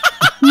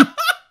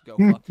 Go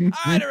for.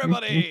 Alright,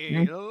 everybody!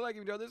 Like if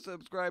you enjoyed this,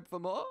 subscribe for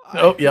more.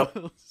 Oh, yep.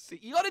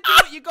 You gotta do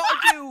what you gotta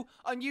do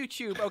on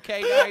YouTube,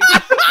 okay, guys?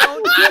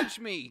 Don't judge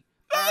me.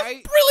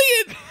 Alright?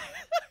 Brilliant!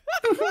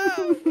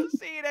 We'll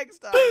see you next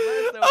time.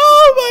 Let us know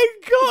Oh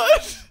my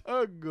god!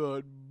 Oh,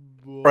 good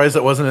boy. Surprised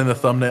it wasn't in the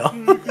thumbnail.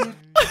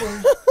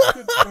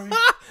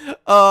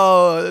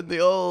 Oh, and the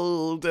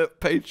old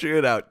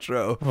Patreon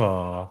outro.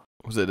 Aw.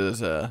 Was it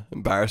as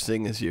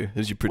embarrassing as you It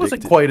predicted?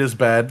 wasn't quite as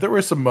bad. There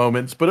were some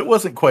moments, but it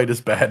wasn't quite as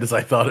bad as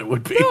I thought it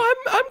would be. No,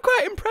 I'm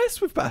quite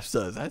impressed with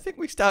Bastards. I think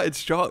we started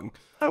strong.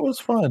 That was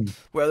fun.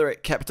 Whether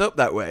it kept up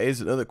that way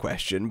is another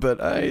question, but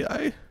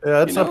Yeah,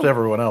 it's up to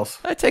everyone else.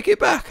 I take it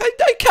back.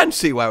 I can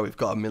see why we've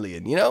got 1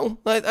 million. You know,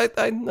 I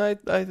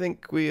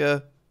think we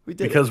did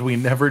Because we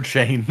never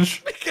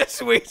change. it.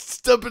 Because we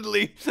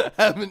stubbornly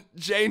haven't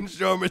changed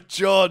or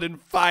matured in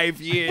 5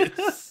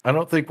 years. I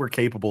don't think we're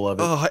capable of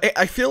it. Oh,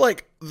 I feel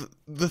like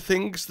the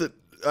things that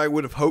I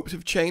would have hoped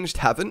have changed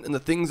haven't, and the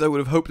things I would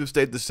have hoped have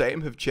stayed the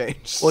same have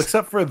changed. Well,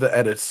 except for the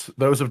edits.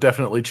 Those have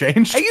definitely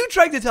changed. Are you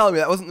trying to tell me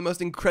that wasn't the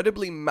most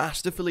incredibly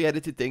masterfully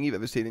edited thing you've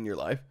ever seen in your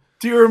life?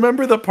 Do you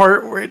remember the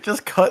part where it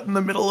just cut in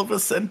the middle of a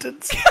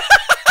sentence?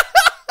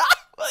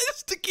 Well,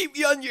 it's to keep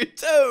you on your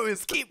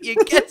toes, keep you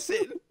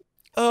guessing.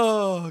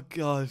 Oh,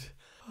 God.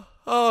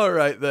 All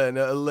right, then,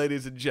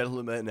 ladies and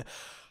gentlemen.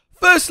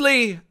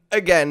 Firstly,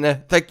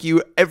 again, thank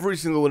you, every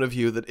single one of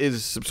you that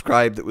is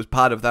subscribed, that was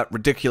part of that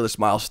ridiculous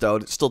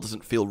milestone. It still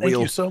doesn't feel Thank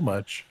real. you so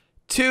much.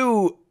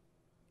 To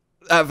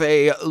have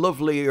a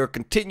lovely, or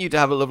continue to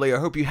have a lovely, I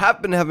hope you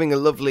have been having a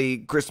lovely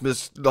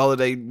Christmas,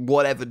 holiday,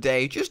 whatever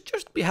day.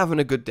 Just be having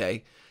a good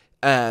day.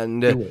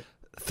 And Do it.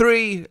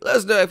 3, let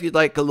us know if you'd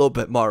like a little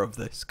bit more of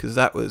this, because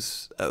that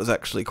was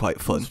actually quite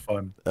It fun. was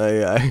fun.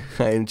 I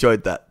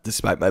enjoyed that,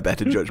 despite my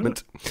better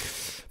judgment.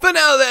 For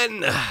now,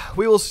 then,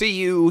 we will see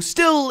you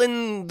still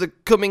in the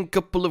coming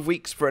couple of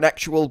weeks for an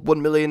actual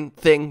 1 million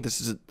thing. This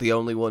isn't the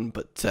only one,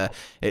 but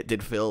it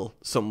did feel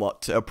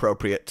somewhat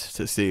appropriate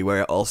to see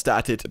where it all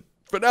started.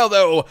 For now,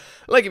 though,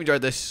 like if you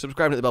enjoyed this,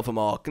 subscribe to the bell for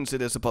more,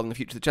 consider supporting the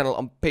future of the channel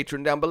on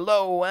Patreon down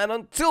below, and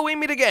until we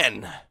meet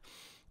again,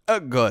 a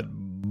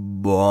goodbye.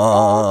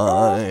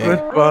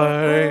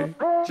 Goodbye.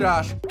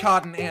 Josh,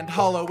 Cotton, and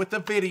Hollow with the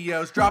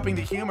videos, dropping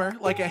the humor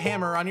like a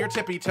hammer on your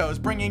tippy toes,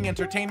 bringing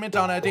entertainment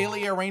on a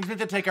daily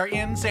arrangement to take our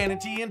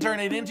insanity and turn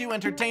it into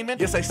entertainment.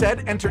 Yes, I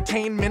said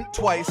entertainment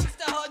twice,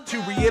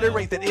 to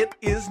reiterate that it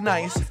is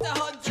nice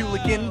to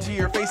look into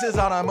your faces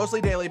on a mostly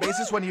daily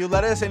basis when you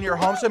let us in your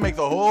homes to make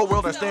the whole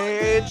world a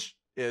stage.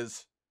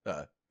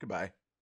 Goodbye.